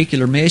those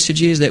particular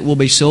messages that will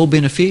be so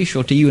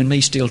beneficial to you and me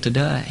still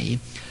today.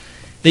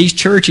 These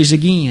churches,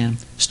 again,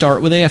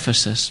 start with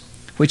Ephesus,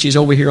 which is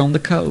over here on the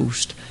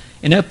coast.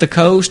 And up the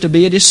coast a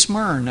bit is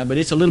Smyrna, but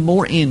it's a little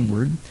more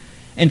inward.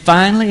 And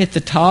finally, at the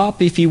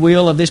top, if you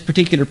will, of this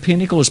particular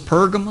pinnacle is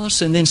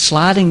Pergamos, and then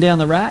sliding down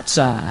the right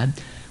side,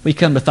 we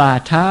come to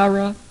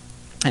Thyatira,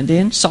 and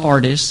then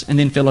Sardis, and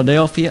then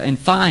Philadelphia, and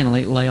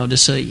finally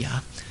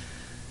Laodicea.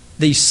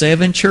 These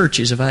 7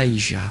 churches of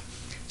Asia.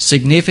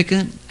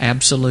 Significant?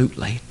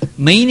 Absolutely.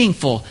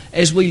 Meaningful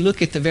as we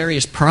look at the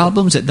various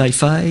problems that they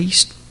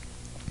faced.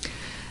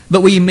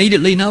 But we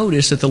immediately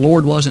notice that the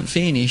Lord wasn't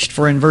finished,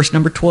 for in verse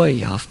number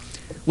 12,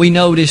 we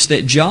notice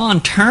that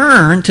John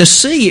turned to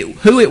see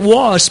who it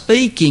was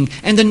speaking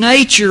and the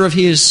nature of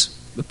his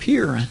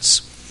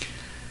appearance.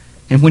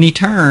 And when he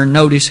turned,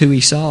 notice who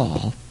he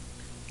saw.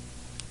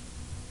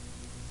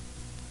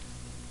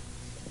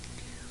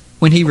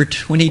 When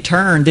he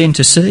turned then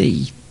to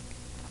see,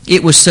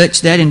 it was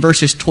such that in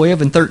verses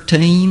 12 and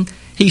 13,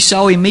 he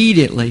saw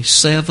immediately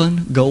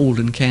 7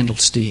 golden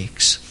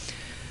candlesticks.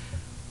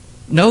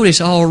 Notice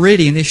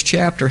already in this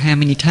chapter how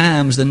many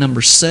times the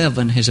number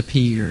 7 has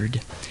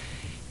appeared.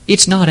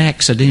 It's not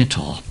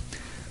accidental.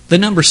 The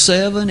number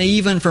 7,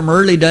 even from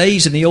early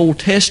days in the Old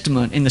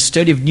Testament in the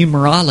study of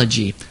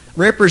numerology,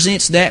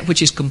 represents that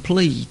which is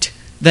complete,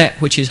 that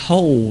which is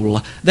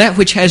whole, that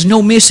which has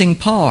no missing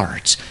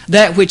parts,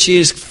 that which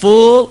is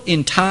full,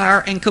 entire,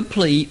 and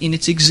complete in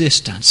its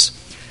existence.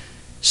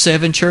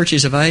 7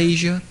 churches of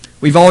Asia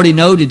We've already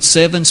noted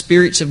 7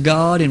 spirits of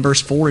God in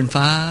verse 4 and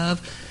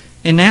 5.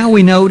 And now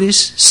we notice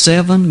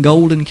 7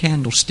 golden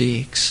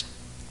candlesticks.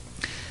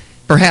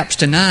 Perhaps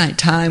tonight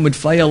time would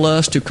fail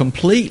us to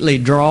completely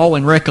draw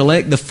and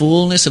recollect the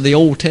fullness of the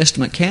Old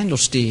Testament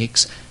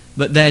candlesticks,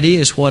 but that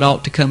is what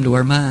ought to come to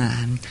our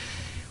mind.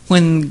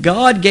 When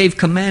God gave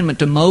commandment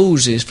to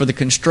Moses for the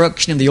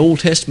construction of the Old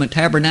Testament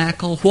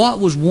tabernacle, what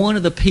was one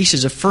of the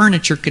pieces of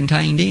furniture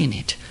contained in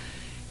it?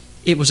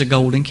 It was a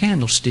golden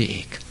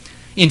candlestick.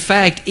 In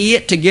fact,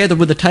 it, together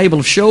with the table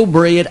of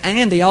showbread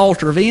and the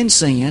altar of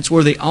incense,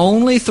 were the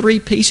only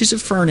 3 pieces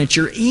of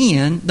furniture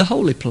in the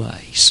holy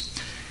place.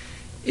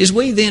 As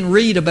we then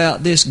read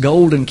about this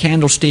golden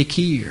candlestick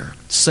here,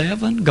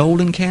 7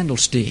 golden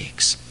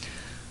candlesticks,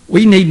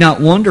 we need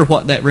not wonder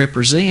what that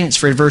represents,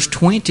 for in verse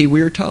 20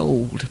 we are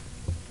told.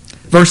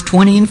 Verse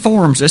 20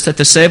 informs us that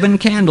the 7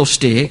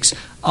 candlesticks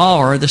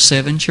are the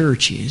 7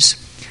 churches.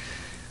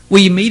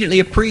 We immediately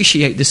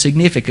appreciate the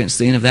significance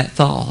then of that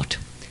thought.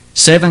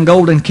 7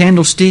 golden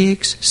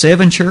candlesticks,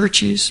 7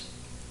 churches.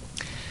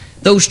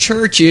 Those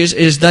churches,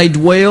 as they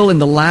dwell in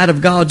the light of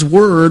God's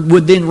Word,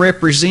 would then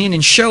represent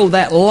and show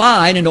that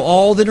light into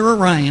all that are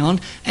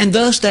around, and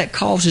thus that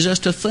causes us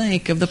to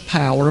think of the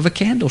power of a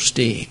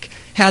candlestick,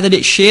 how that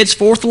it sheds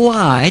forth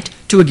light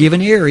to a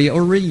given area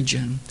or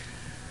region.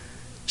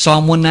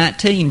 Psalm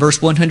 119, verse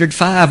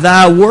 105,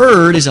 Thy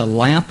Word is a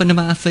lamp unto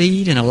my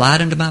feet and a light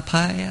unto my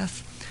path.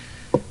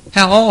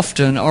 How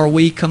often are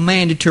we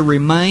commanded to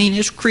remain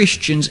as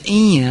Christians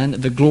in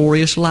the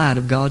glorious light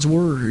of God's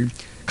Word?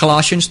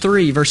 Colossians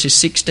 3, verses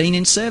 16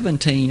 and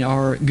 17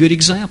 are good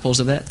examples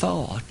of that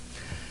thought.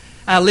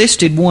 I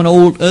listed one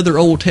other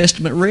Old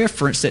Testament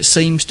reference that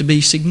seems to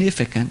be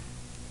significant.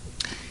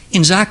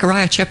 In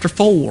Zechariah chapter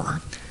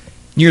 4,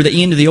 near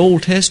the end of the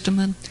Old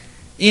Testament,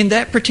 in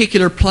that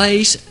particular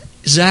place,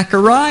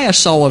 Zechariah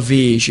saw a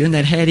vision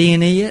that had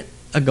in it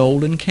a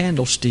golden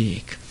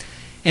candlestick.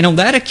 And on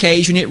that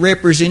occasion, it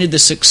represented the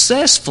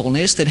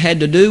successfulness that had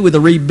to do with the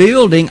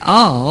rebuilding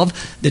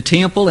of the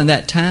temple in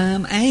that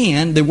time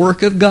and the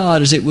work of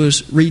God as it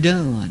was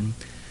redone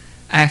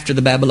after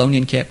the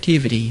Babylonian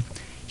captivity.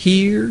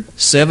 Here,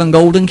 7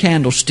 golden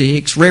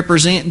candlesticks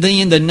represent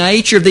then the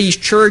nature of these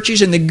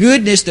churches and the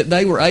goodness that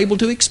they were able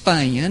to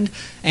expand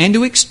and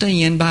to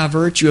extend by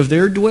virtue of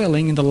their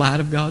dwelling in the light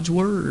of God's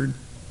Word.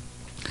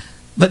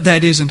 But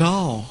that isn't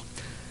all.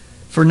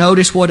 For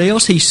notice what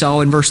else he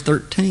saw in verse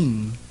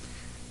 13.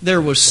 There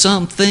was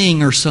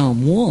something or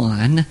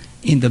someone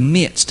in the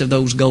midst of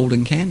those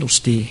golden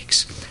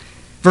candlesticks.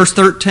 Verse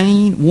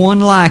 13, one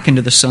like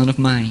unto the Son of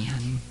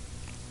Man.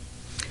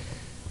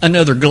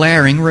 Another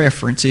glaring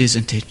reference,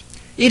 isn't it?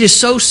 It is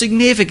so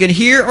significant.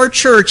 Here are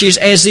churches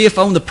as if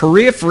on the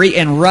periphery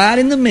and right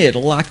in the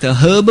middle, like the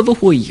hub of a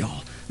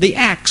wheel, the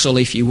axle,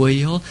 if you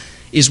will,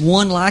 is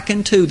one like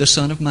unto the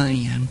Son of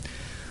Man.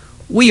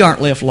 We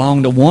aren't left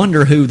long to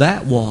wonder who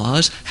that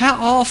was.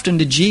 How often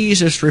did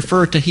Jesus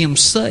refer to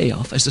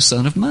Himself as the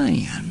Son of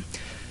Man?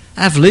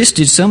 I've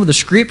listed some of the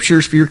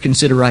Scriptures for your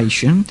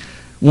consideration,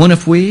 one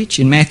of which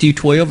in Matthew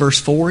 12, verse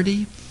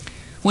 40,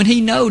 when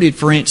He noted,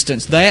 for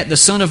instance, that the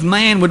Son of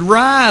Man would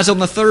rise on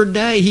the 3rd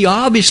day, He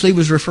obviously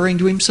was referring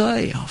to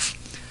Himself.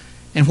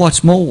 And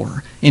what's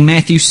more, in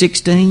Matthew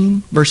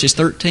 16, verses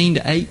 13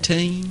 to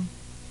 18,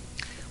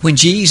 when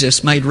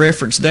Jesus made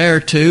reference there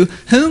to,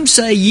 Whom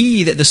say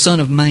ye that the Son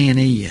of Man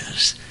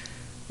is?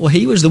 Well,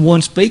 He was the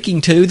one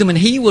speaking to them, and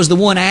He was the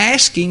one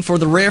asking for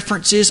the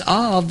references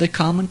of the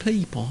common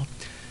people.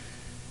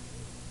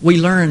 We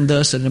learn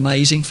thus an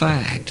amazing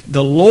fact.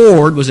 The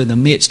Lord was in the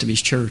midst of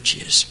His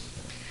churches.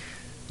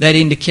 That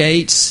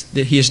indicates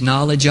that His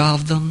knowledge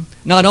of them,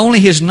 not only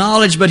His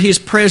knowledge, but His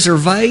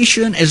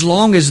preservation, as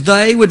long as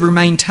they would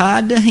remain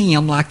tied to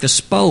Him like the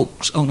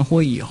spokes on a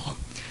wheel.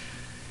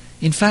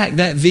 In fact,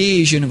 that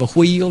vision of a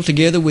wheel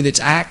together with its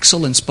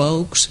axle and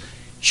spokes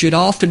should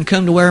often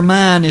come to our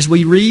mind as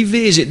we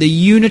revisit the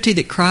unity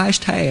that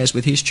Christ has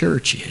with His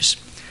churches.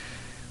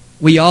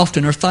 We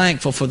often are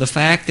thankful for the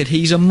fact that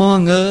He's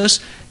among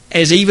us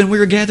as even we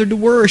are gathered to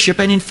worship.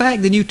 And in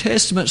fact, the New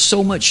Testament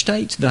so much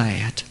states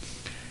that.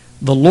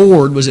 The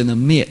Lord was in the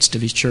midst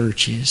of His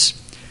churches.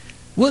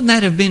 Wouldn't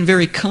that have been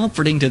very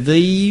comforting to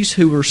these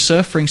who were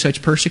suffering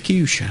such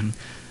persecution?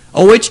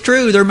 Oh, it's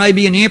true, there may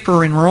be an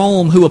emperor in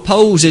Rome who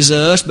opposes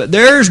us, but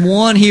there's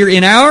one here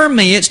in our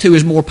midst who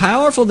is more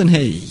powerful than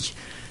he.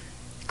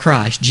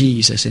 Christ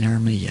Jesus in our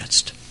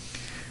midst.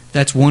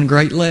 That's one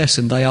great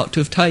lesson they ought to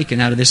have taken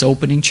out of this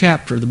opening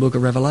chapter of the book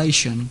of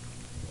Revelation.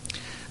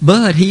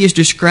 But He is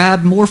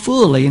described more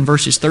fully in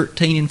verses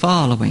 13 and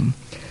following.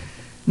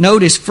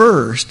 Notice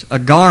first a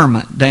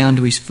garment down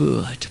to His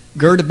foot,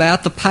 girt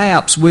about the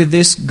paps with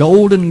this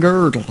golden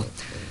girdle.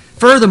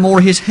 Furthermore,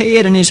 His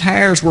head and His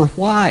hairs were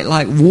white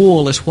like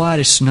wool, as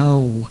white as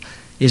snow.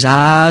 His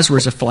eyes were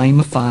as a flame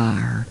of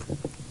fire.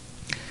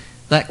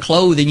 That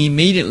clothing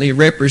immediately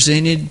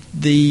represented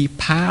the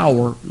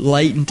power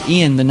latent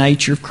in the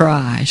nature of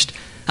Christ.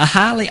 A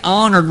highly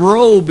honored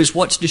robe is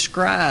what's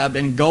described,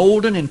 and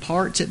golden in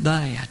parts at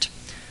that.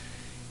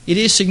 It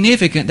is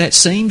significant that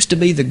seems to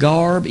be the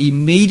garb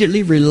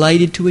immediately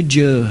related to a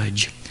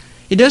judge.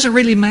 It doesn't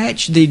really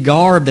match the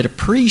garb that a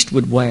priest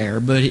would wear,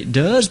 but it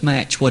does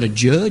match what a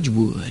judge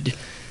would.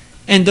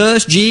 And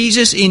thus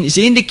Jesus is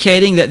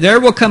indicating that there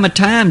will come a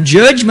time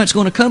judgment's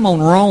going to come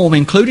on Rome,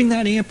 including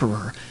that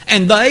emperor,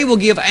 and they will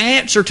give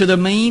answer to the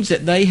means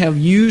that they have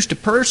used to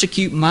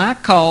persecute my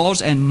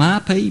cause and my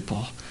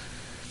people.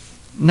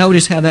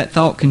 Notice how that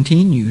thought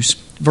continues.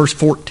 Verse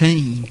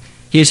 14,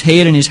 his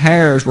head and his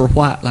hairs were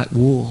white like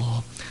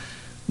wool.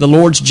 The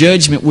Lord's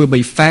judgment will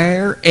be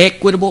fair,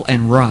 equitable,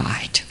 and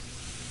right.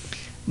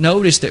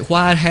 Notice that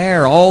white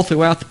hair all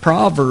throughout the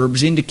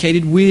Proverbs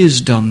indicated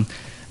wisdom.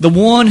 The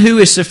one who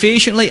is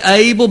sufficiently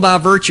able by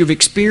virtue of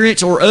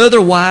experience or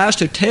otherwise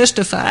to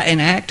testify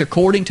and act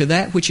according to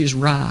that which is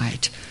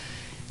right.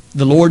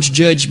 The Lord's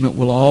judgment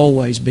will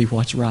always be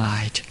what's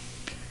right.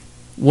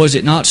 Was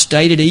it not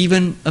stated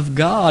even of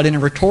God in a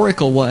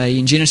rhetorical way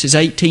in Genesis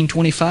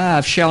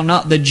 18:25, shall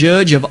not the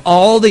judge of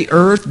all the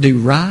earth do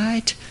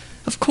right?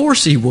 Of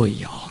course he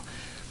will.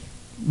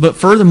 But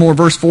furthermore,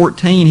 verse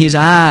 14, his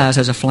eyes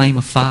as a flame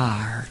of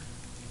fire,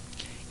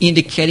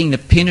 indicating the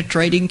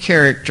penetrating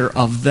character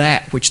of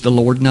that which the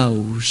Lord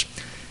knows.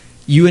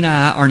 You and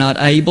I are not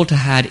able to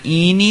hide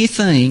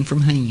anything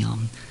from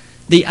Him.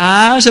 The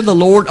eyes of the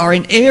Lord are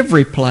in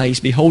every place,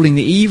 beholding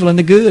the evil and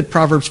the good,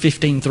 Proverbs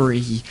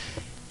 15:3.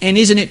 And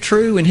isn't it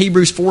true in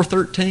Hebrews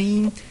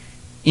 4:13?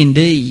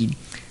 Indeed,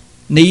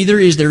 neither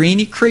is there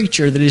any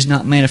creature that is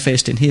not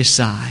manifest in His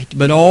sight,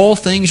 but all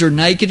things are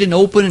naked and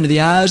open unto the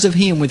eyes of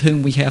Him with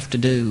whom we have to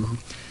do.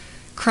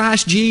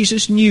 Christ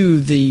Jesus knew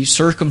the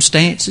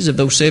circumstances of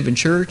those 7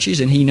 churches,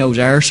 and He knows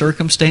our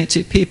circumstance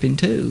at Pippin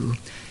too.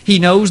 He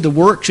knows the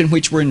works in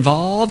which we're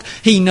involved.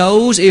 He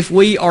knows if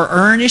we are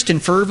earnest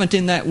and fervent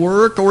in that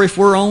work or if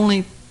we're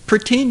only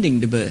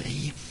pretending to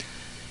be.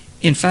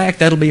 In fact,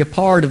 that'll be a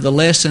part of the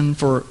lesson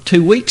for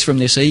 2 weeks from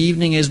this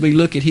evening as we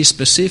look at His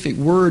specific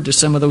word to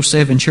some of those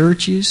 7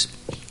 churches.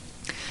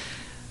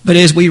 But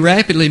as we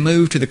rapidly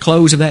move to the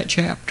close of that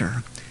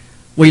chapter,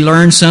 we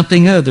learn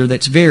something other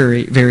that's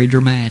very, very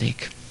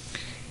dramatic.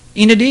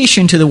 In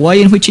addition to the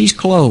way in which He's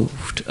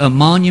clothed, a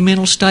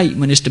monumental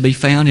statement is to be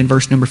found in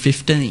verse number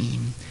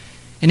 15.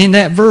 And in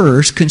that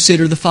verse,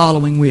 consider the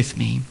following with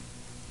me.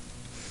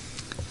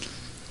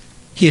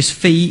 His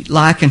feet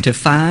like unto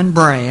fine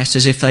brass,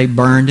 as if they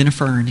burned in a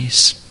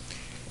furnace.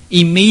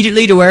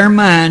 Immediately to our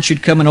mind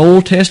should come an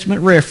Old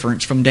Testament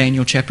reference from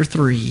Daniel chapter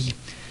 3.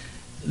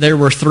 There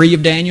were 3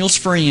 of Daniel's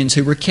friends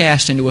who were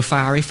cast into a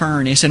fiery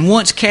furnace. And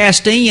once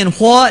cast in,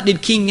 what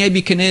did King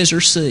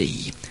Nebuchadnezzar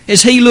see?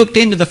 As he looked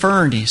into the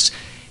furnace,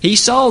 he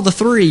saw the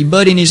 3,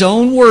 but in his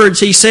own words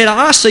he said,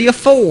 I see a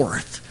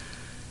 4th,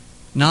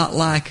 not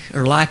like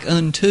or like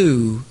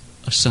unto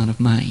a son of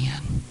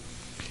man.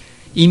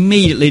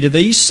 Immediately to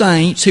these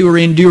saints who are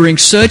enduring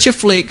such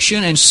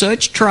affliction and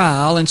such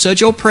trial and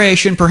such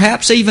oppression,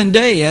 perhaps even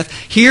death,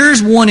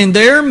 here's one in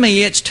their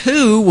midst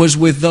who was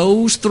with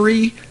those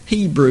 3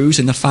 Hebrews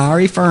in the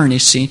fiery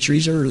furnace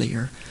centuries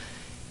earlier.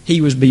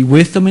 He would be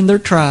with them in their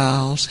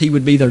trials. He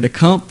would be there to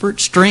comfort,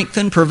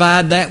 strengthen,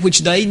 provide that which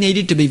they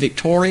needed to be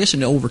victorious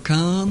and to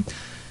overcome.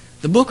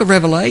 The book of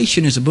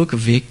Revelation is a book of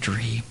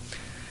victory.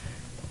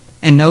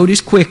 And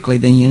notice quickly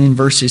then in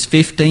verses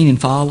 15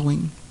 and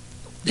following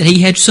that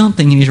he had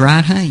something in his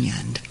right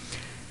hand.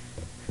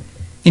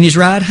 In his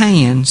right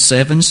hand,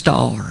 7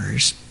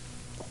 stars.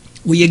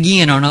 We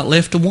again are not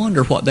left to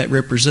wonder what that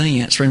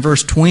represents. For in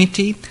verse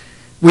 20,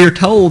 we are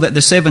told that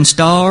the 7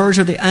 stars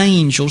are the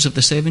angels of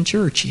the 7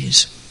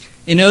 churches.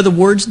 In other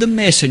words, the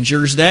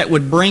messengers that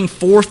would bring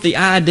forth the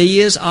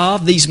ideas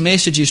of these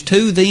messages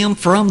to them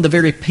from the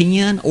very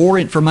pen or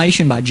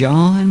information by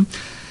John.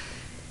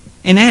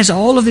 And as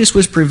all of this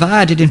was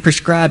provided and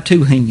prescribed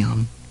to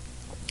him,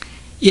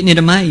 isn't it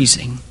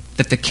amazing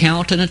that the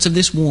countenance of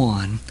this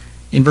one,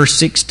 in verse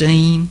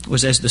 16,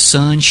 was as the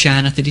sun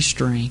shineth at his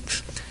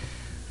strength?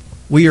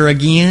 We are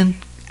again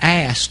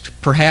asked,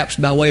 perhaps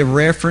by way of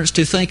reference,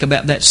 to think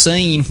about that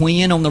scene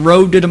when on the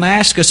road to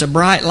Damascus a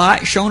bright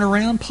light shone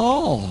around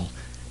Paul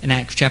in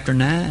Acts chapter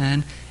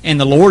 9, and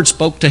the Lord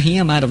spoke to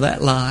him out of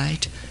that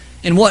light.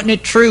 And wasn't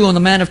it true on the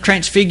Mount of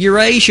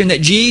Transfiguration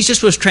that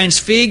Jesus was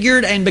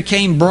transfigured and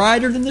became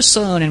brighter than the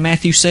sun in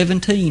Matthew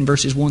 17,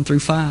 verses 1 through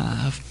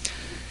 5?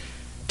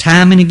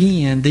 Time and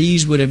again,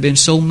 these would have been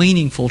so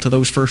meaningful to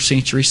those first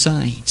century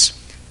saints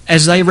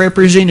as they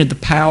represented the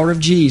power of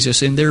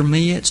Jesus in their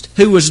midst,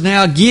 who was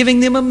now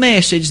giving them a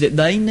message that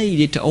they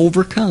needed to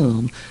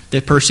overcome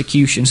the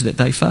persecutions that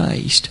they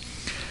faced.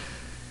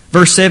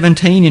 Verse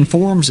 17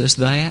 informs us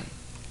that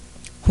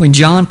when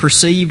John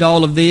perceived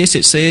all of this,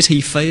 it says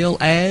he fell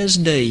as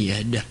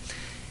dead.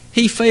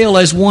 He fell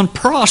as one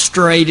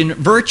prostrate and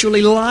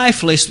virtually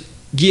lifeless,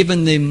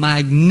 given the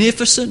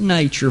magnificent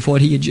nature of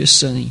what he had just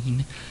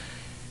seen.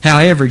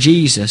 However,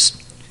 Jesus,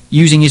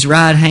 using his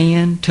right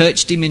hand,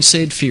 touched him and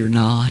said, Fear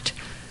not,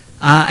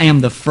 I am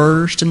the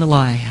first and the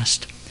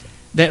last.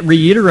 That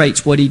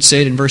reiterates what he'd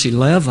said in verse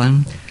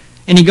 11.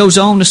 And he goes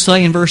on to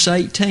say in verse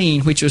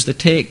 18, which was the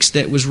text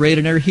that was read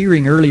in our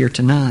hearing earlier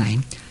tonight,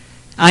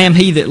 I am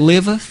he that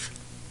liveth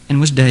and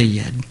was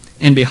dead,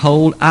 and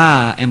behold,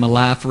 I am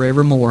alive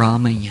forevermore.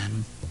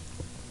 Amen.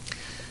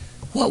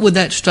 What would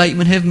that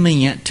statement have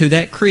meant to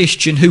that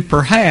Christian who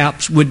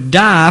perhaps would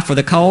die for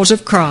the cause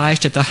of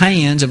Christ at the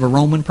hands of a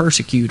Roman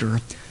persecutor?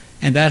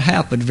 And that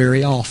happened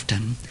very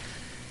often.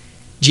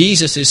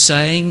 Jesus is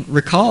saying,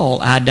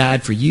 recall, I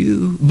died for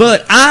you,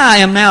 but I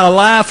am now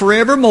alive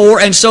forevermore,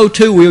 and so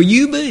too will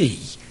you be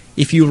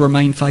if you will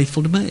remain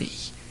faithful to me.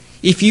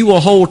 If you will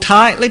hold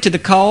tightly to the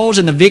cause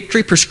and the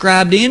victory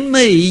prescribed in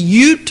me,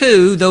 you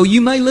too, though you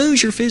may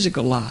lose your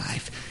physical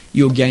life,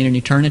 you'll gain an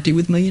eternity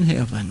with me in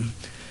heaven.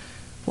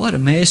 What a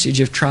message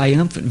of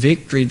triumphant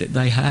victory that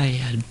they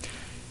had.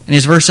 And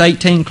as verse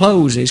 18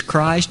 closes,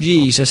 Christ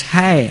Jesus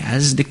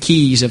has the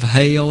keys of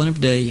hell and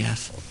of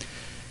death.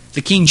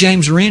 The King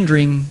James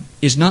rendering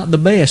is not the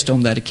best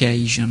on that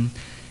occasion.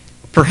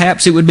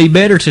 Perhaps it would be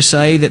better to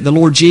say that the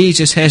Lord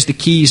Jesus has the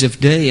keys of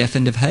death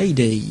and of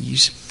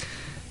Hades.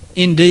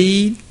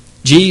 Indeed,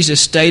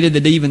 Jesus stated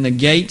that even the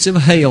gates of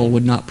hell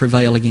would not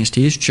prevail against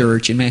His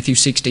church in Matthew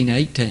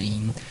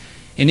 16:18.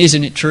 And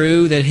isn't it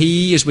true that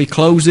He, as we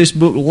close this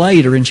book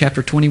later in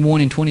chapter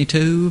 21 and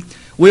 22,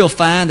 we'll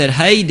find that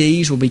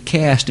Hades will be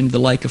cast into the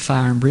lake of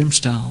fire and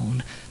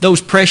brimstone.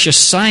 Those precious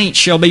saints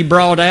shall be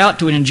brought out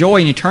to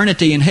enjoy an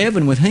eternity in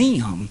heaven with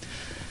Him.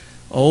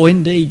 Oh,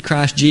 indeed,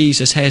 Christ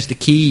Jesus has the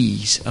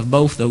keys of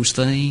both those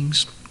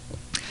things.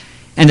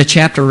 And the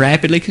chapter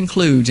rapidly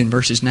concludes in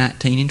verses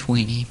 19 and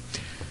 20.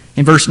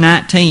 In verse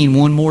 19,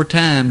 one more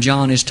time,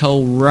 John is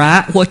told,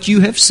 write what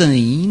you have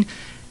seen,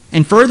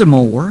 and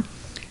furthermore,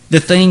 the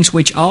things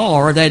which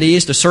are, that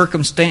is, the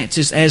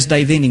circumstances as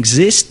they then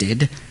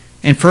existed,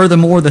 and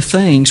furthermore, the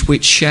things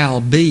which shall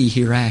be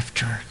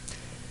hereafter.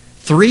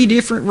 3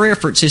 different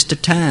references to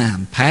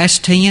time,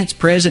 past tense,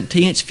 present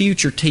tense,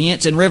 future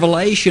tense, and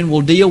Revelation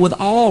will deal with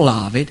all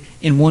of it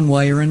in one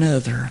way or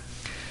another.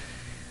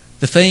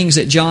 The things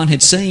that John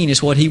had seen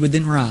is what he would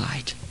then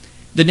write.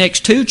 The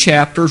next 2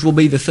 chapters will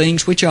be the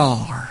things which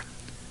are.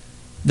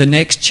 The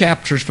next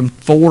chapters from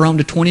 4 on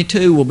to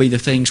 22 will be the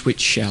things which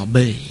shall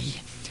be.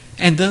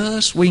 And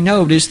thus we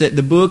notice that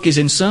the book is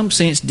in some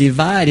sense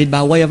divided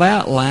by way of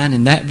outline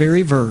in that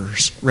very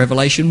verse,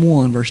 Revelation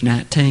 1, verse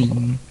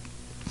 19.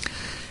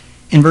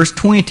 In verse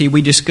 20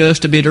 we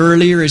discussed a bit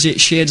earlier as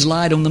it sheds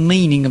light on the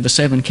meaning of the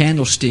 7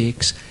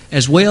 candlesticks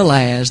as well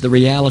as the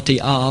reality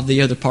of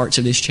the other parts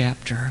of this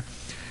chapter.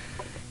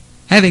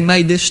 Having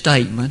made this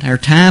statement, our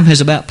time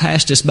has about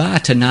passed us by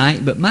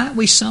tonight, but might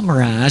we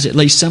summarize at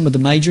least some of the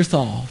major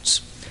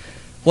thoughts?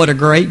 What a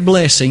great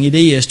blessing it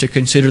is to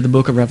consider the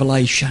book of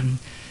Revelation.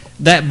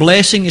 That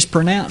blessing is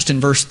pronounced in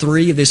verse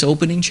 3 of this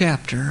opening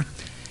chapter.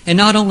 And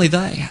not only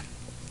that,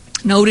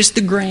 notice the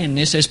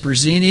grandness as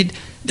presented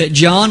that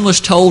John was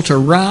told to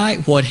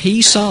write what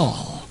he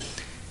saw.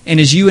 And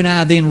as you and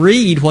I then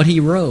read what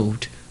he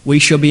wrote, we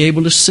shall be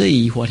able to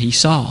see what he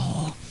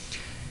saw.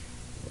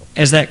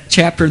 As that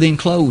chapter then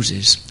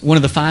closes, one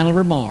of the final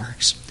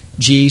remarks,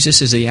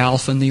 Jesus is the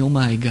Alpha and the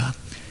Omega.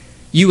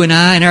 You and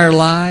I in our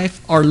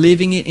life are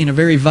living it in a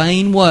very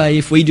vain way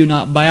if we do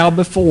not bow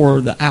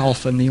before the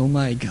Alpha and the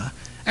Omega.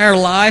 Our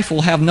life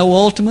will have no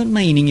ultimate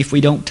meaning if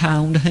we don't tie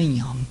on to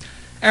Him.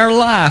 Our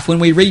life, when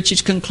we reach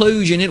its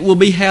conclusion, it will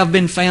have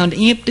been found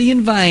empty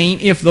and vain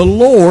if the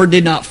Lord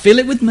did not fill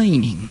it with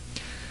meaning.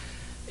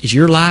 Is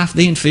your life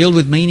then filled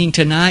with meaning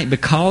tonight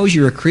because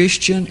you're a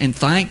Christian and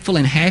thankful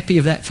and happy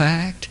of that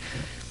fact?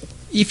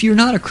 If you're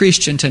not a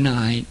Christian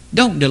tonight,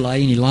 don't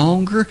delay any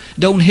longer.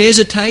 Don't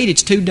hesitate.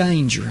 It's too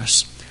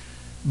dangerous.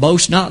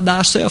 Boast not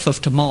thyself of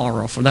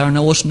tomorrow, for thou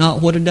knowest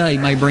not what a day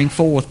may bring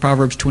forth.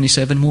 Proverbs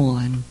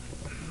 27:1.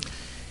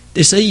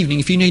 This evening,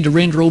 if you need to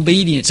render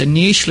obedience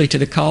initially to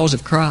the cause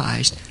of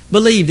Christ,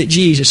 believe that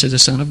Jesus is the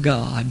Son of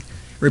God.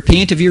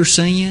 Repent of your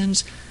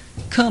sins.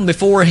 Come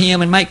before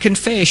Him and make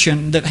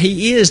confession that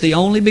He is the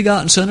only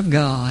begotten Son of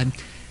God.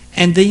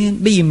 And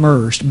then be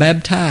immersed,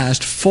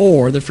 baptized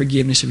for the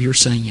forgiveness of your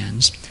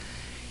sins.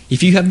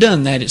 If you have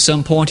done that at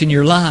some point in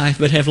your life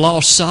but have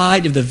lost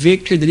sight of the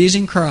victory that is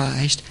in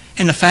Christ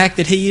and the fact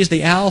that He is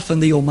the Alpha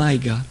and the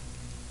Omega,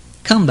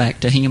 come back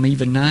to Him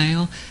even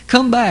now.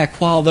 Come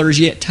back while there is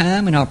yet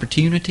time and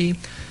opportunity.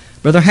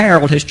 Brother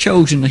Harold has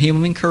chosen the hymn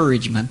of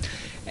encouragement.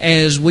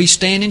 As we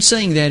stand and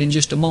sing that in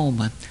just a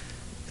moment,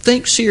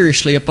 think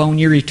seriously upon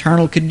your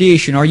eternal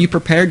condition. Are you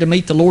prepared to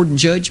meet the Lord in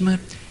judgment?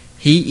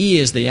 He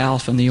is the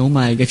Alpha and the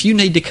Omega. If you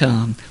need to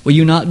come, will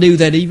you not do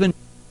that even